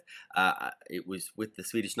involved with. It was with the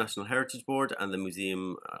Swedish National Heritage Board and the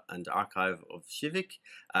Museum and Archive of Kivik.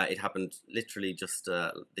 It happened literally just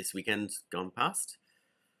this weekend gone past.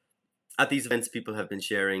 At these events, people have been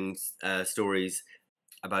sharing stories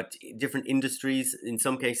about different industries, in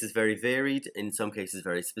some cases very varied, in some cases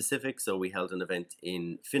very specific. So we held an event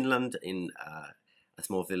in Finland in a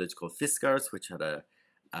small village called Fiskars, which had a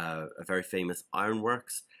very famous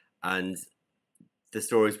ironworks, and the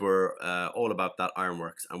stories were all about that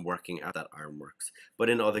ironworks and working at that ironworks. But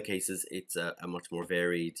in other cases, it's a much more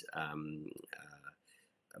varied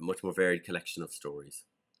collection of stories.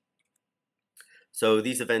 So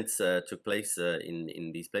these events took place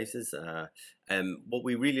in these places. What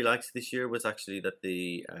we really liked this year was actually that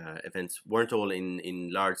the events weren't all in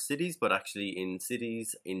large cities, but actually in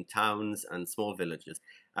cities, in towns and small villages.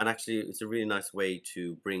 And actually it's a really nice way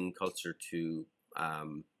to bring culture to,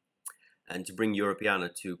 and to bring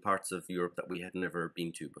Europeana to parts of Europe that we had never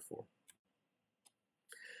been to before.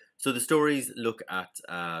 So the stories look at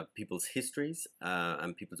people's histories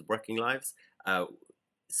and people's working lives.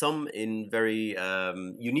 Some in very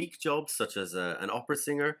unique jobs, such as an opera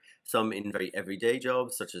singer, some in very everyday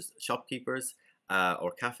jobs, such as shopkeepers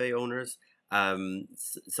or cafe owners,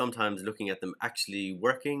 sometimes looking at them actually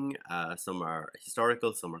working. Some are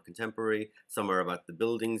historical, some are contemporary, some are about the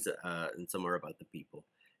buildings, and some are about the people.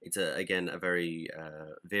 It's, again, a very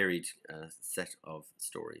varied set of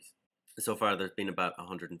stories. So far, there's been about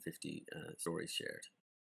 150 stories shared.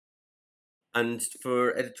 And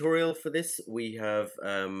for editorial for this, we have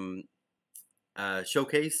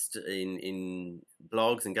showcased in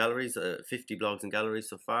blogs and galleries, 50 blogs and galleries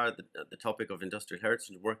so far, the topic of industrial heritage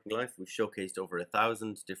and working life. We've showcased over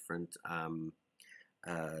 1,000 different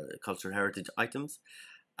cultural heritage items.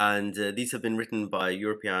 And these have been written by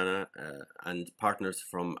Europeana and partners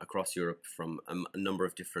from across Europe from a number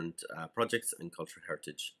of different projects and cultural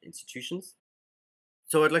heritage institutions.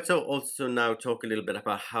 So I'd like to also now talk a little bit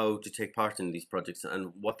about how to take part in these projects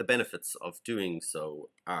and what the benefits of doing so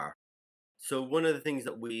are. So one of the things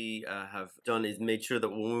that we have done is made sure that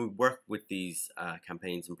when we work with these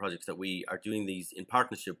campaigns and projects, that we are doing these in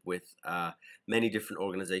partnership with many different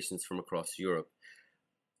organizations from across Europe.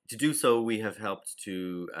 To do so, we have helped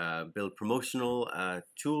to build promotional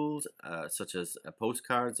tools such as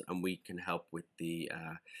postcards, and we can help with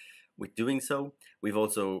with doing so. We've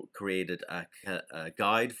also created a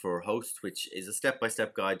guide for hosts, which is a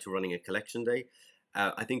step-by-step guide to running a collection day.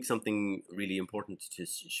 I think something really important to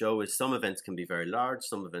show is some events can be very large,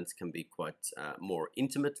 some events can be quite more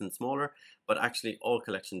intimate and smaller, but actually all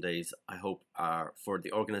collection days, I hope, are for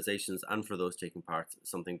the organizations and for those taking part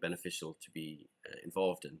something beneficial to be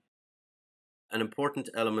involved in. An important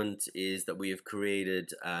element is that we have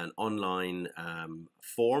created an online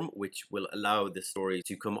form which will allow the story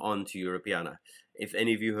to come on to Europeana. If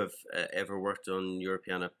any of you have ever worked on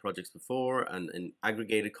Europeana projects before and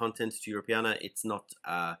aggregated content to Europeana, it's not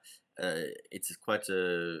it's quite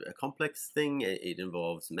a complex thing. It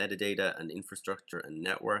involves metadata and infrastructure and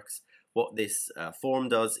networks. What this form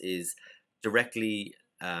does is directly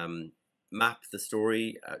map the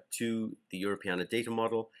story to the Europeana data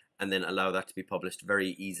model, and then allow that to be published very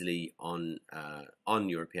easily on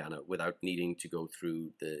Europeana without needing to go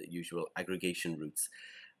through the usual aggregation routes.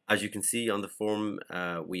 As you can see on the form,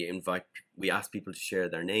 we ask people to share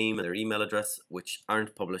their name and their email address, which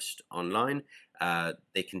aren't published online.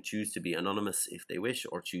 They can choose to be anonymous if they wish,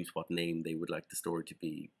 or choose what name they would like the story to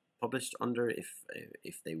be published under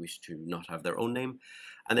if they wish to not have their own name.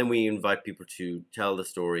 And then we invite people to tell the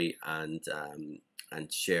story and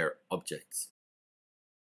share objects.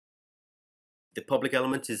 The public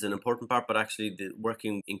element is an important part, but actually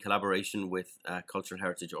working in collaboration with cultural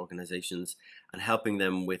heritage organizations and helping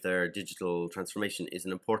them with their digital transformation is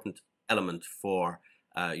an important element for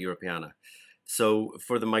Europeana. So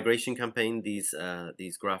for the migration campaign,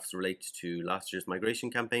 these graphs relate to last year's migration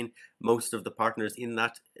campaign. Most of the partners in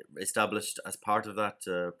that established as part of that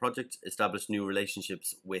project established new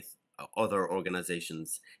relationships with other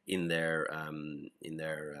organizations in their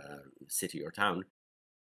city or town.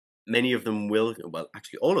 Many of them will, well,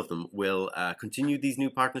 actually all of them will continue these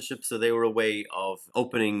new partnerships. So they were a way of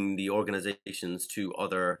opening the organizations to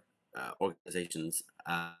other organizations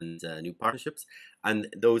and new partnerships. And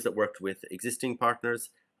those that worked with existing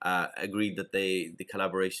partners agreed that the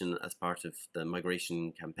collaboration as part of the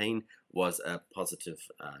migration campaign was a positive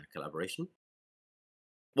collaboration.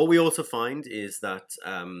 What we also find is that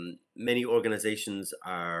many organizations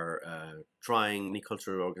are many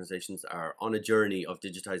cultural organizations are on a journey of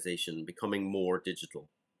digitization, becoming more digital,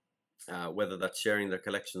 whether that's sharing their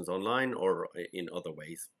collections online or in other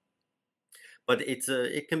ways. But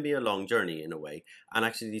it can be a long journey in a way, and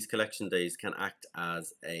actually these collection days can act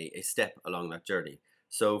as a step along that journey.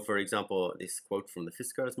 So, for example, this quote from the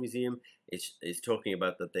Fysiska's Museum is talking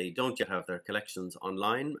about that they don't yet have their collections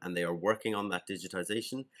online and they are working on that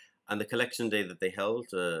digitization. And the collection day that they held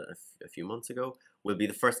a few months ago will be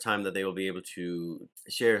the first time that they will be able to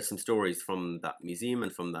share some stories from that museum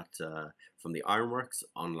and from the ironworks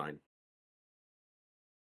online.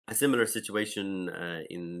 A similar situation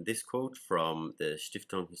in this quote from the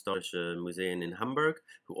Stiftung Historische Museen in Hamburg,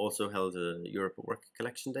 who also held a Europe at Work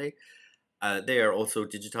collection day. They are also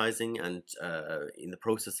digitizing and in the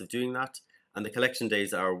process of doing that. And the collection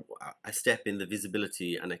days are a step in the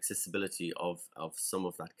visibility and accessibility of some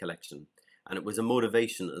of that collection. And it was a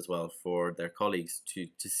motivation as well for their colleagues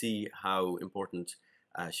to see how important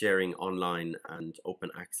sharing online and open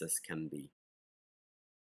access can be.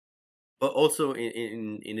 But also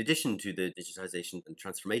in addition to the digitization and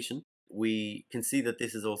transformation, we can see that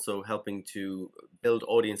this is also helping to build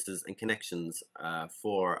audiences and connections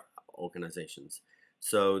for organizations.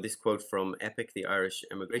 So this quote from EPIC, the Irish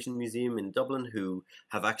Immigration Museum in Dublin, who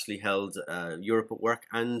have actually held Europe at Work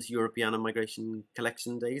and Europeana Migration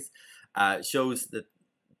Collection Days, shows that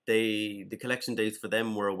the collection days for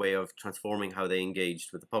them were a way of transforming how they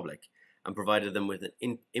engaged with the public and provided them with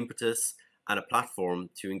an impetus and a platform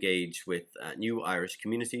to engage with new Irish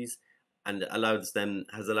communities, and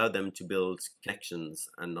has allowed them to build connections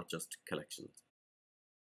and not just collections.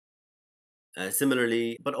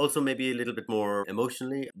 Similarly, but also maybe a little bit more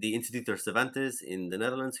emotionally, the Instituut Cervantes in the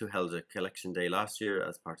Netherlands, who held a collection day last year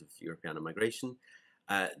as part of Europeana migration,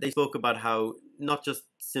 they spoke about how not just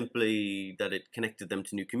simply that it connected them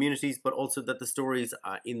to new communities, but also that the stories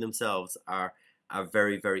in themselves are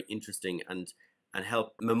very, very interesting and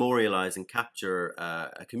help memorialize and capture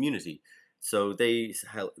a community. So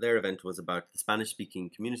their event was about the Spanish-speaking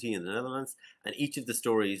community in the Netherlands, and each of the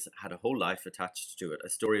stories had a whole life attached to it, a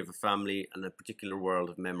story of a family and a particular world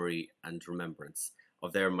of memory and remembrance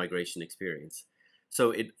of their migration experience.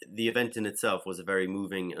 So the event in itself was a very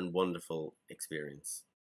moving and wonderful experience.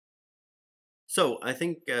 So I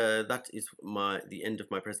think that is the end of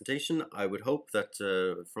my presentation. I would hope that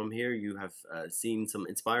from here you have seen some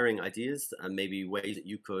inspiring ideas and maybe ways that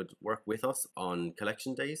you could work with us on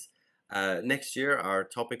collection days. Next year, our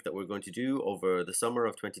topic that we're going to do over the summer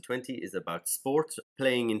of 2020 is about sport,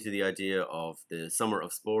 playing into the idea of the summer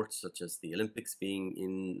of sport, such as the Olympics being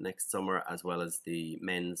in next summer, as well as the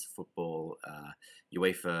men's football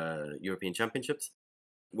UEFA European Championships.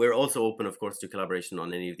 We're also open, of course, to collaboration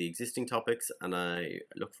on any of the existing topics, and I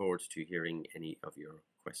look forward to hearing any of your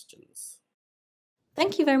questions.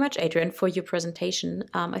 Thank you very much, Adrian, for your presentation.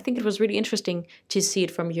 I think it was really interesting to see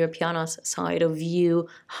it from Europeana's side of view,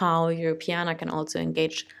 how Europeana can also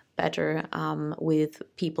engage better with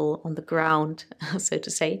people on the ground, so to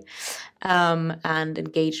say, and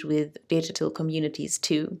engage with digital communities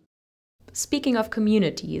too. Speaking of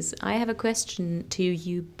communities, I have a question to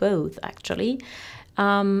you both, actually.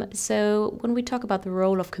 So when we talk about the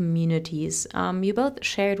role of communities, you both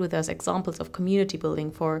shared with us examples of community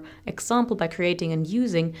building, for example, by creating and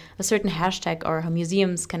using a certain hashtag, or how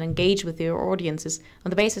museums can engage with their audiences on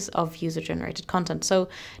the basis of user-generated content. So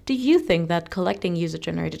do you think that collecting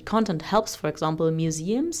user-generated content helps, for example,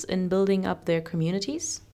 museums in building up their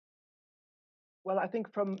communities? Well, I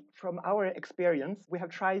think from our experience, we have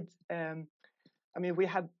tried, we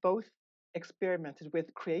have both experimented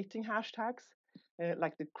with creating hashtags,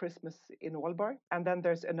 like the Christmas in Aalborg, and then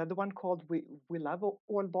there's another one called We Love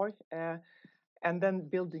Aalborg, and then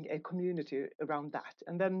building a community around that.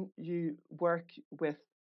 And then you work with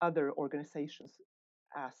other organizations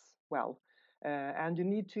as well. And you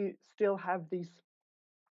need to still have these,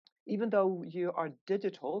 even though you are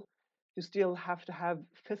digital, you still have to have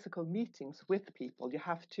physical meetings with people. You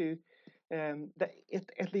have to,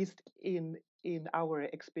 at least in our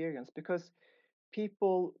experience, because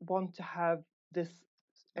people want to have this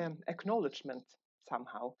acknowledgement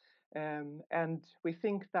somehow. And we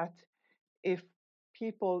think that if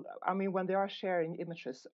people, when they are sharing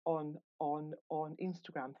images on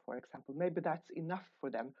Instagram, for example, maybe that's enough for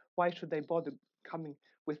them. Why should they bother coming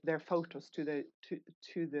with their photos to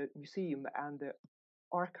the museum and the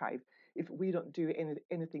archive if we don't do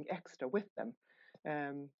anything extra with them?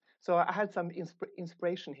 So I had some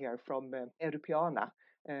inspiration here from Europeana.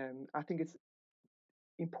 I think it's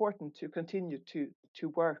important to continue to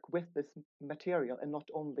work with this material and not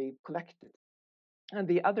only collect it. And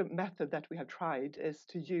the other method that we have tried is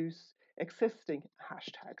to use existing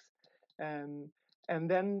hashtags. And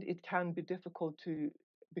then it can be difficult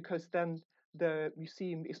because then the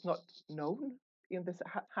museum is not known in this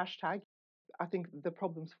hashtag. I think the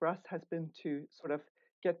problems for us has been to sort of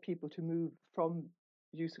get people to move from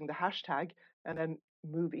using the hashtag and then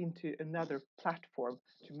move into another platform,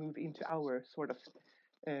 to move into our sort of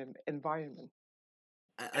environment.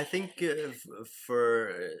 I think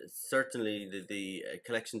for certainly the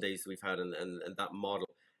collection days we've had and that model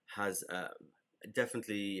has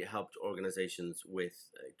definitely helped organizations with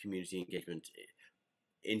community engagement.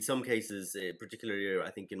 In some cases, particularly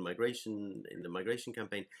I think in the migration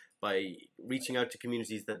campaign, by reaching out to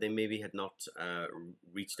communities that they maybe had not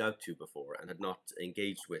reached out to before and had not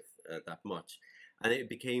engaged with that much. And it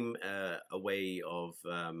became a way of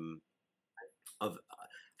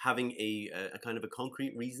having a kind of a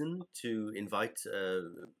concrete reason to invite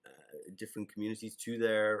different communities to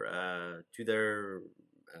their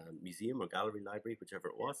museum or gallery, library, whichever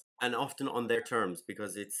it was, and often on their terms,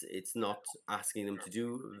 because it's not asking them to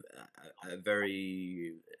do a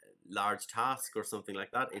very large task or something like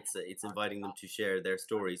that. It's inviting them to share their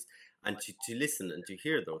stories and to listen and to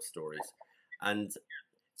hear those stories. And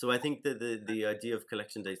so I think that the idea of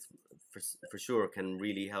collection days for sure can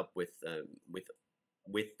really help with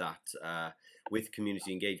that, with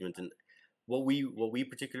community engagement. And what we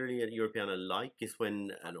particularly at Europeana like is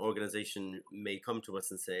when an organization may come to us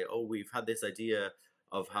and say, oh, we've had this idea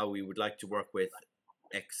of how we would like to work with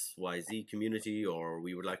XYZ community, or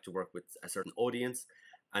we would like to work with a certain audience,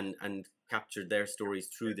 and capture their stories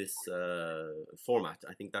through this format.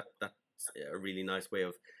 I think that's a really nice way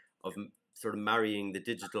of sort of marrying the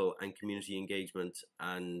digital and community engagement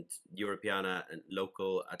and Europeana and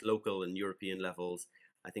local and European levels.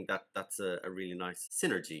 I think that's a really nice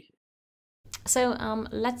synergy. So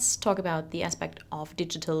let's talk about the aspect of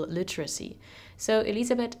digital literacy. So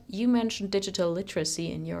Elisabeth, you mentioned digital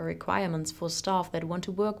literacy in your requirements for staff that want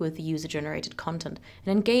to work with user-generated content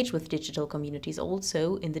and engage with digital communities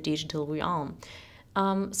also in the digital realm.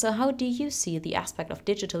 So how do you see the aspect of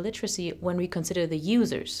digital literacy when we consider the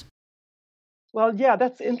users? Well, yeah,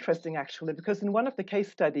 that's interesting actually, because in one of the case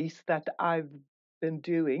studies that I've been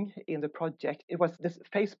doing in the project, it was this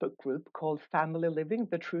Facebook group called Family Living,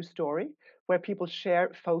 The True Story, where people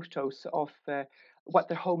share photos of what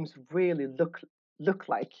their homes really look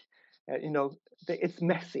like. It's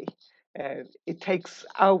messy. it takes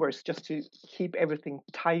hours just to keep everything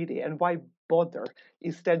tidy, and why bother?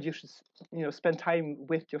 Instead, you should spend time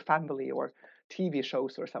with your family or TV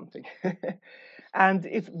shows or something. And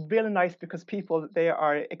it's really nice because people, they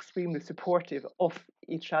are extremely supportive of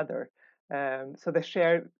each other. So they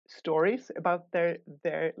share stories about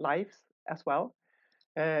their lives as well.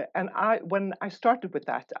 And when I started with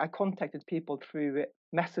that, I contacted people through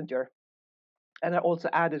Messenger, and I also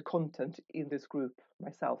added content in this group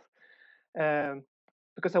myself, um,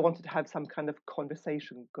 because I wanted to have some kind of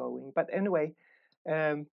conversation going. But anyway,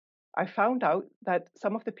 um, I found out that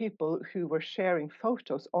some of the people who were sharing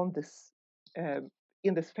photos on this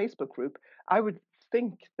in this Facebook group, I would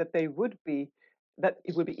think that it would be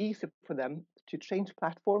easy for them to change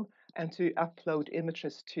platform and to upload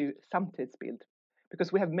images to Samtidsbild,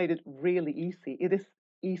 because we have made it really easy. It is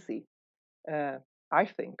easy, uh, I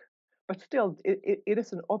think, but still, it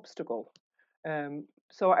is an obstacle.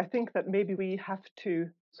 So I think that maybe we have to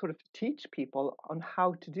sort of teach people on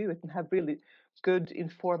how to do it and have really good,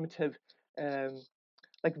 informative,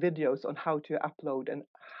 like videos on how to upload and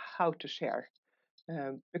how to share,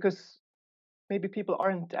 because maybe people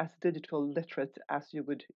aren't as digital literate as you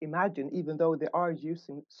would imagine, even though they are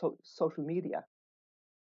using social media.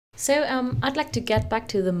 So I'd like to get back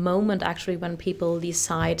to the moment actually when people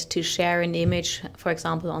decide to share an image, for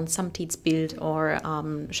example, on Samtidsbild, or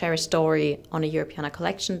share a story on a Europeana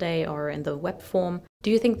collection day or in the web form.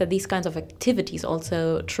 Do you think that these kinds of activities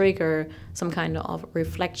also trigger some kind of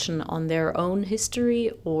reflection on their own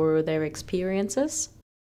history or their experiences?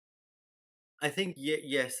 I think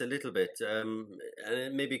yes, a little bit, and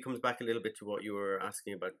it maybe comes back a little bit to what you were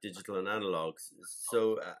asking about digital and analogs.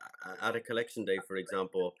 So at a collection day, for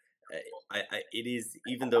example, it is,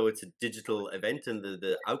 even though it's a digital event and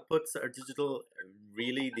the outputs are digital,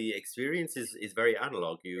 really the experience is very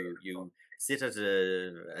analog. You sit at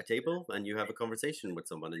a table and you have a conversation with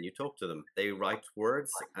someone and you talk to them. They write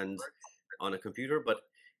words and on a computer, but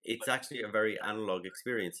it's actually a very analog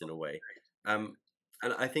experience in a way. Um,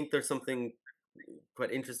 and I think there's something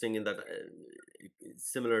quite interesting in that,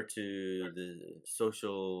 similar to the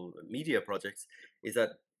social media projects, is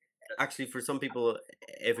that actually for some people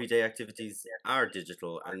everyday activities are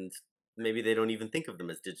digital, and maybe they don't even think of them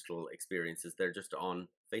as digital experiences. They're just on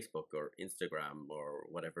Facebook or Instagram or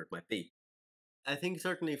whatever it might be. I think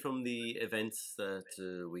certainly from the events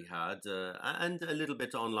that we had, and a little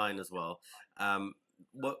bit online as well,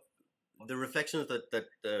 what the reflections that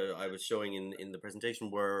I was showing in the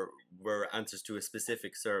presentation were answers to a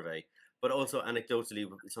specific survey, but also anecdotally,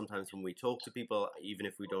 sometimes when we talk to people, even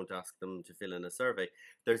if we don't ask them to fill in a survey,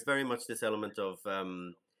 there's very much this element of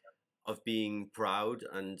being proud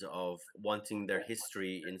and of wanting their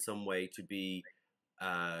history in some way to be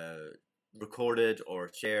uh, recorded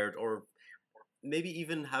or shared, or maybe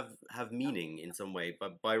even have meaning in some way.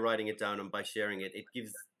 But by writing it down and by sharing it, it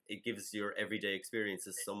gives your everyday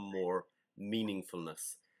experiences some more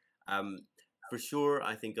meaningfulness. Um, for sure,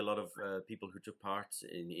 I think a lot of people who took part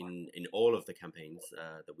in all of the campaigns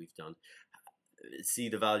that we've done see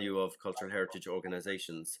the value of cultural heritage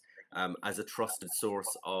organizations as a trusted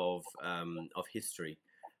source of history.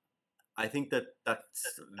 I think that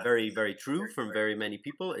that's very, very true from very many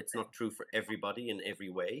people. It's not true for everybody in every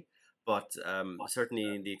way, but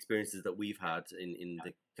certainly in the experiences that we've had in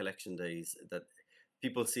the collection days, that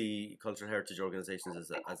people see cultural heritage organizations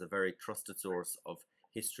as a very trusted source of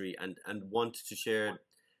history, and want to share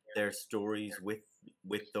their stories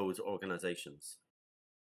with those organizations.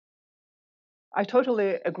 I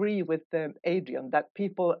totally agree with Adrian that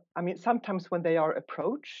people, I mean, sometimes when they are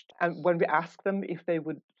approached and when we ask them if they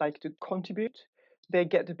would like to contribute, they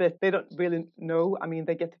don't really know. I mean,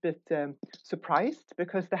 they get a bit surprised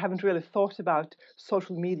because they haven't really thought about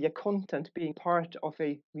social media content being part of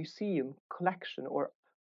a museum collection or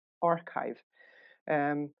archive.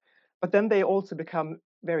 Um, but then they also become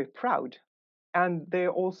very proud, and they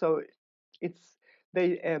also, it's,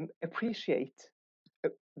 they appreciate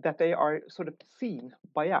that they are sort of seen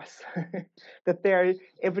by us, that their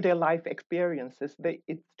everyday life experiences,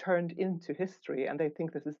 it's turned into history, and they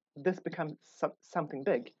think this becomes something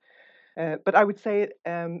big. But I would say,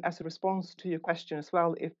 as a response to your question as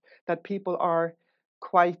well, if that people are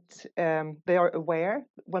quite, they are aware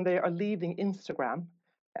when they are leaving Instagram.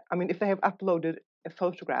 I mean, if they have uploaded a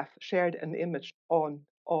photograph, shared an image on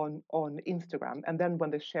Instagram, and then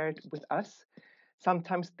when they share it with us,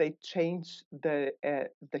 sometimes they change the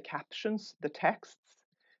captions, the texts,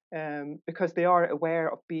 because they are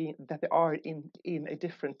aware of that they are in a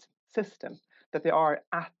different system, that they are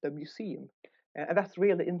at the museum, and that's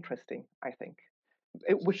really interesting, I think.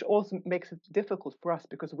 which also makes it difficult for us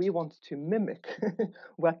because we want to mimic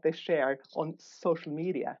what they share on social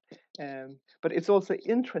media. But it's also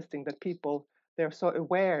interesting that people, they're so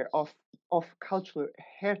aware of cultural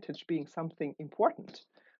heritage being something important.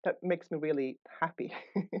 That makes me really happy.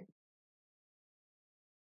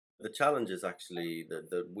 The challenges actually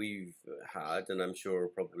that we've had, and I'm sure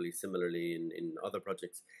probably similarly in other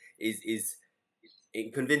projects, is in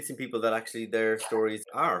convincing people that actually their stories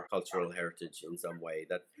are cultural heritage in some way,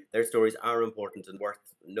 that their stories are important and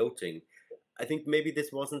worth noting. I think maybe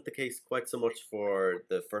this wasn't the case quite so much for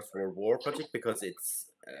the First World War project because it's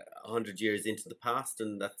 100 years into the past,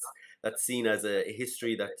 and that's seen as a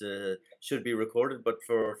history that should be recorded. But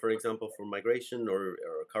for example, for migration or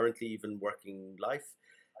currently even working life,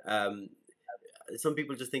 um, some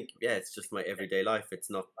people just think, yeah, it's just my everyday life. It's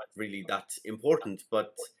not really that important.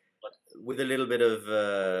 But with a little bit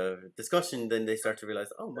of discussion, then they start to realize,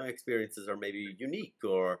 oh, my experiences are maybe unique,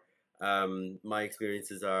 or my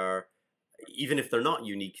experiences are, even if they're not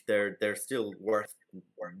unique, they're still worth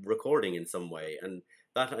recording in some way. And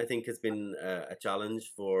that, I think, has been a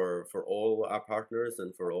challenge for all our partners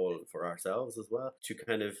and for ourselves as well, to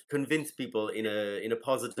kind of convince people in a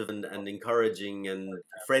positive and encouraging and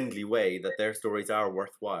friendly way that their stories are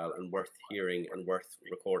worthwhile and worth hearing and worth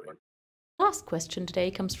recording. Last question today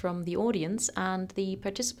comes from the audience, and the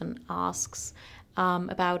participant asks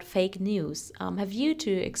about fake news. Have you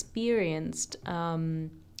two experienced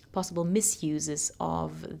possible misuses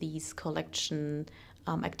of these collection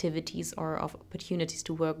activities or of opportunities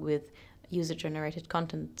to work with user-generated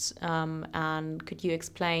content? And could you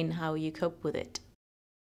explain how you cope with it?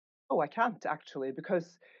 Oh, I can't actually,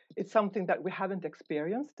 because it's something that we haven't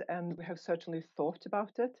experienced and we have certainly thought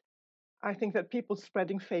about it. I think that people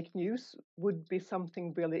spreading fake news would be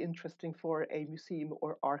something really interesting for a museum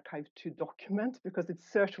or archive to document, because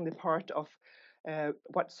it's certainly part of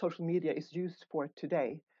what social media is used for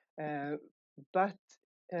today. But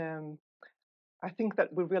I think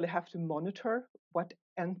that we really have to monitor what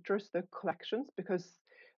enters the collections, because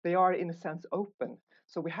they are in a sense open.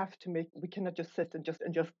 So we cannot just sit and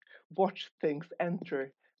just watch things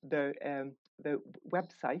enter the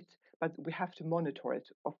website, but we have to monitor it,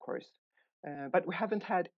 of course. But we haven't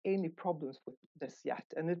had any problems with this yet,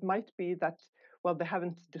 and it might be that, well, they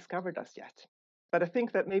haven't discovered us yet. But I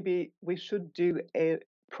think that maybe we should do a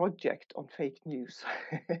project on fake news.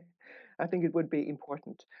 I think it would be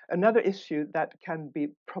important. Another issue that can be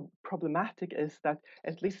problematic is that,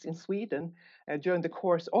 at least in Sweden, during the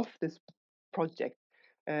course of this project,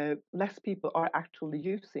 less people are actually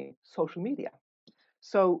using social media.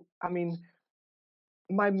 So, I mean,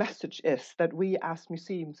 my message is that we as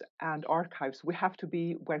museums and archives, we have to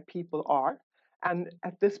be where people are. And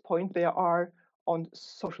at this point, they are on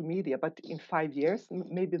social media, but in 5 years,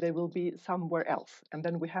 maybe they will be somewhere else. And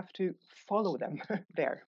then we have to follow them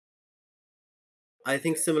there. I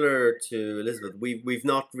think similar to Elisabeth, we've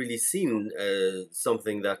not really seen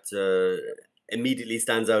something that immediately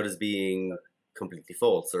stands out as being completely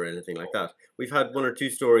false or anything like that. We've had one or two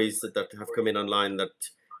stories that have come in online that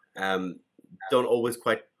don't always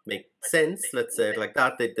quite make sense. Let's say it like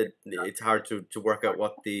that. It's hard to work out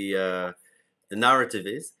what the narrative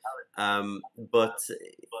is. But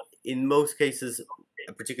in most cases,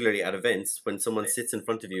 particularly at events, when someone sits in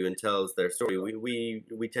front of you and tells their story,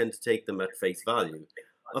 we tend to take them at face value.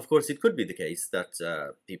 Of course, it could be the case that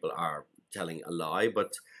people are telling a lie,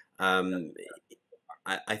 but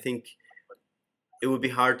I think it would be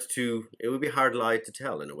hard lie to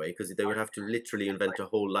tell in a way, because they would have to literally invent a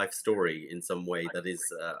whole life story in some way that is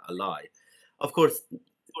a lie. Of course,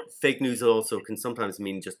 fake news also can sometimes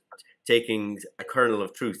mean just taking a kernel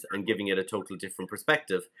of truth and giving it a total different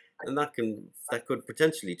perspective, and that could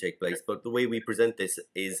potentially take place. But the way we present this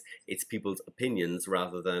is it's people's opinions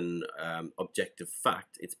rather than objective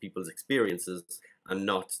fact. It's people's experiences and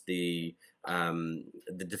not the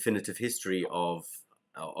definitive history of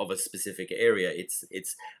a specific area.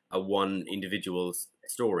 It's a one individual's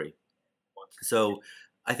story. So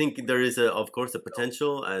I think there is of course a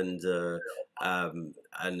potential, and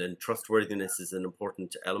then trustworthiness is an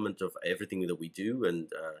important element of everything that we do,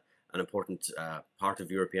 and an important part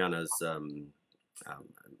of Europeana's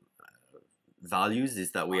values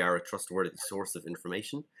is that we are a trustworthy source of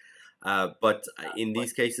information. But in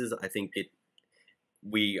these cases, I think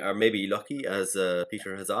we are maybe lucky, as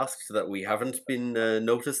Peter has asked, that we haven't been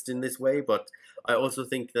noticed in this way. But I also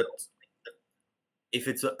think that if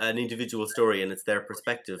it's an individual story and it's their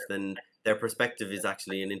perspective, then their perspective is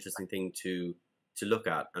actually an interesting thing to look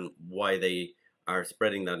at, and why they are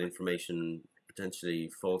spreading that information potentially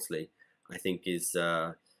falsely, I think is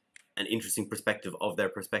an an interesting perspective of their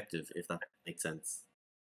perspective, if that makes sense.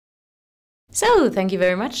 So thank you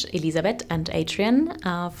very much, Elisabeth and Adrian,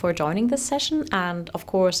 for joining this session. And of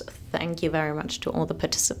course, thank you very much to all the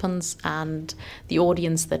participants and the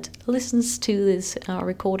audience that listens to this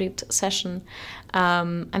recorded session.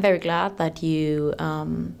 I'm very glad that you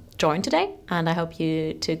joined today, and I hope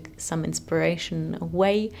you took some inspiration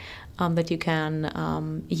away that you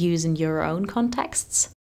can use in your own contexts.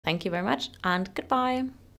 Thank you very much, and goodbye.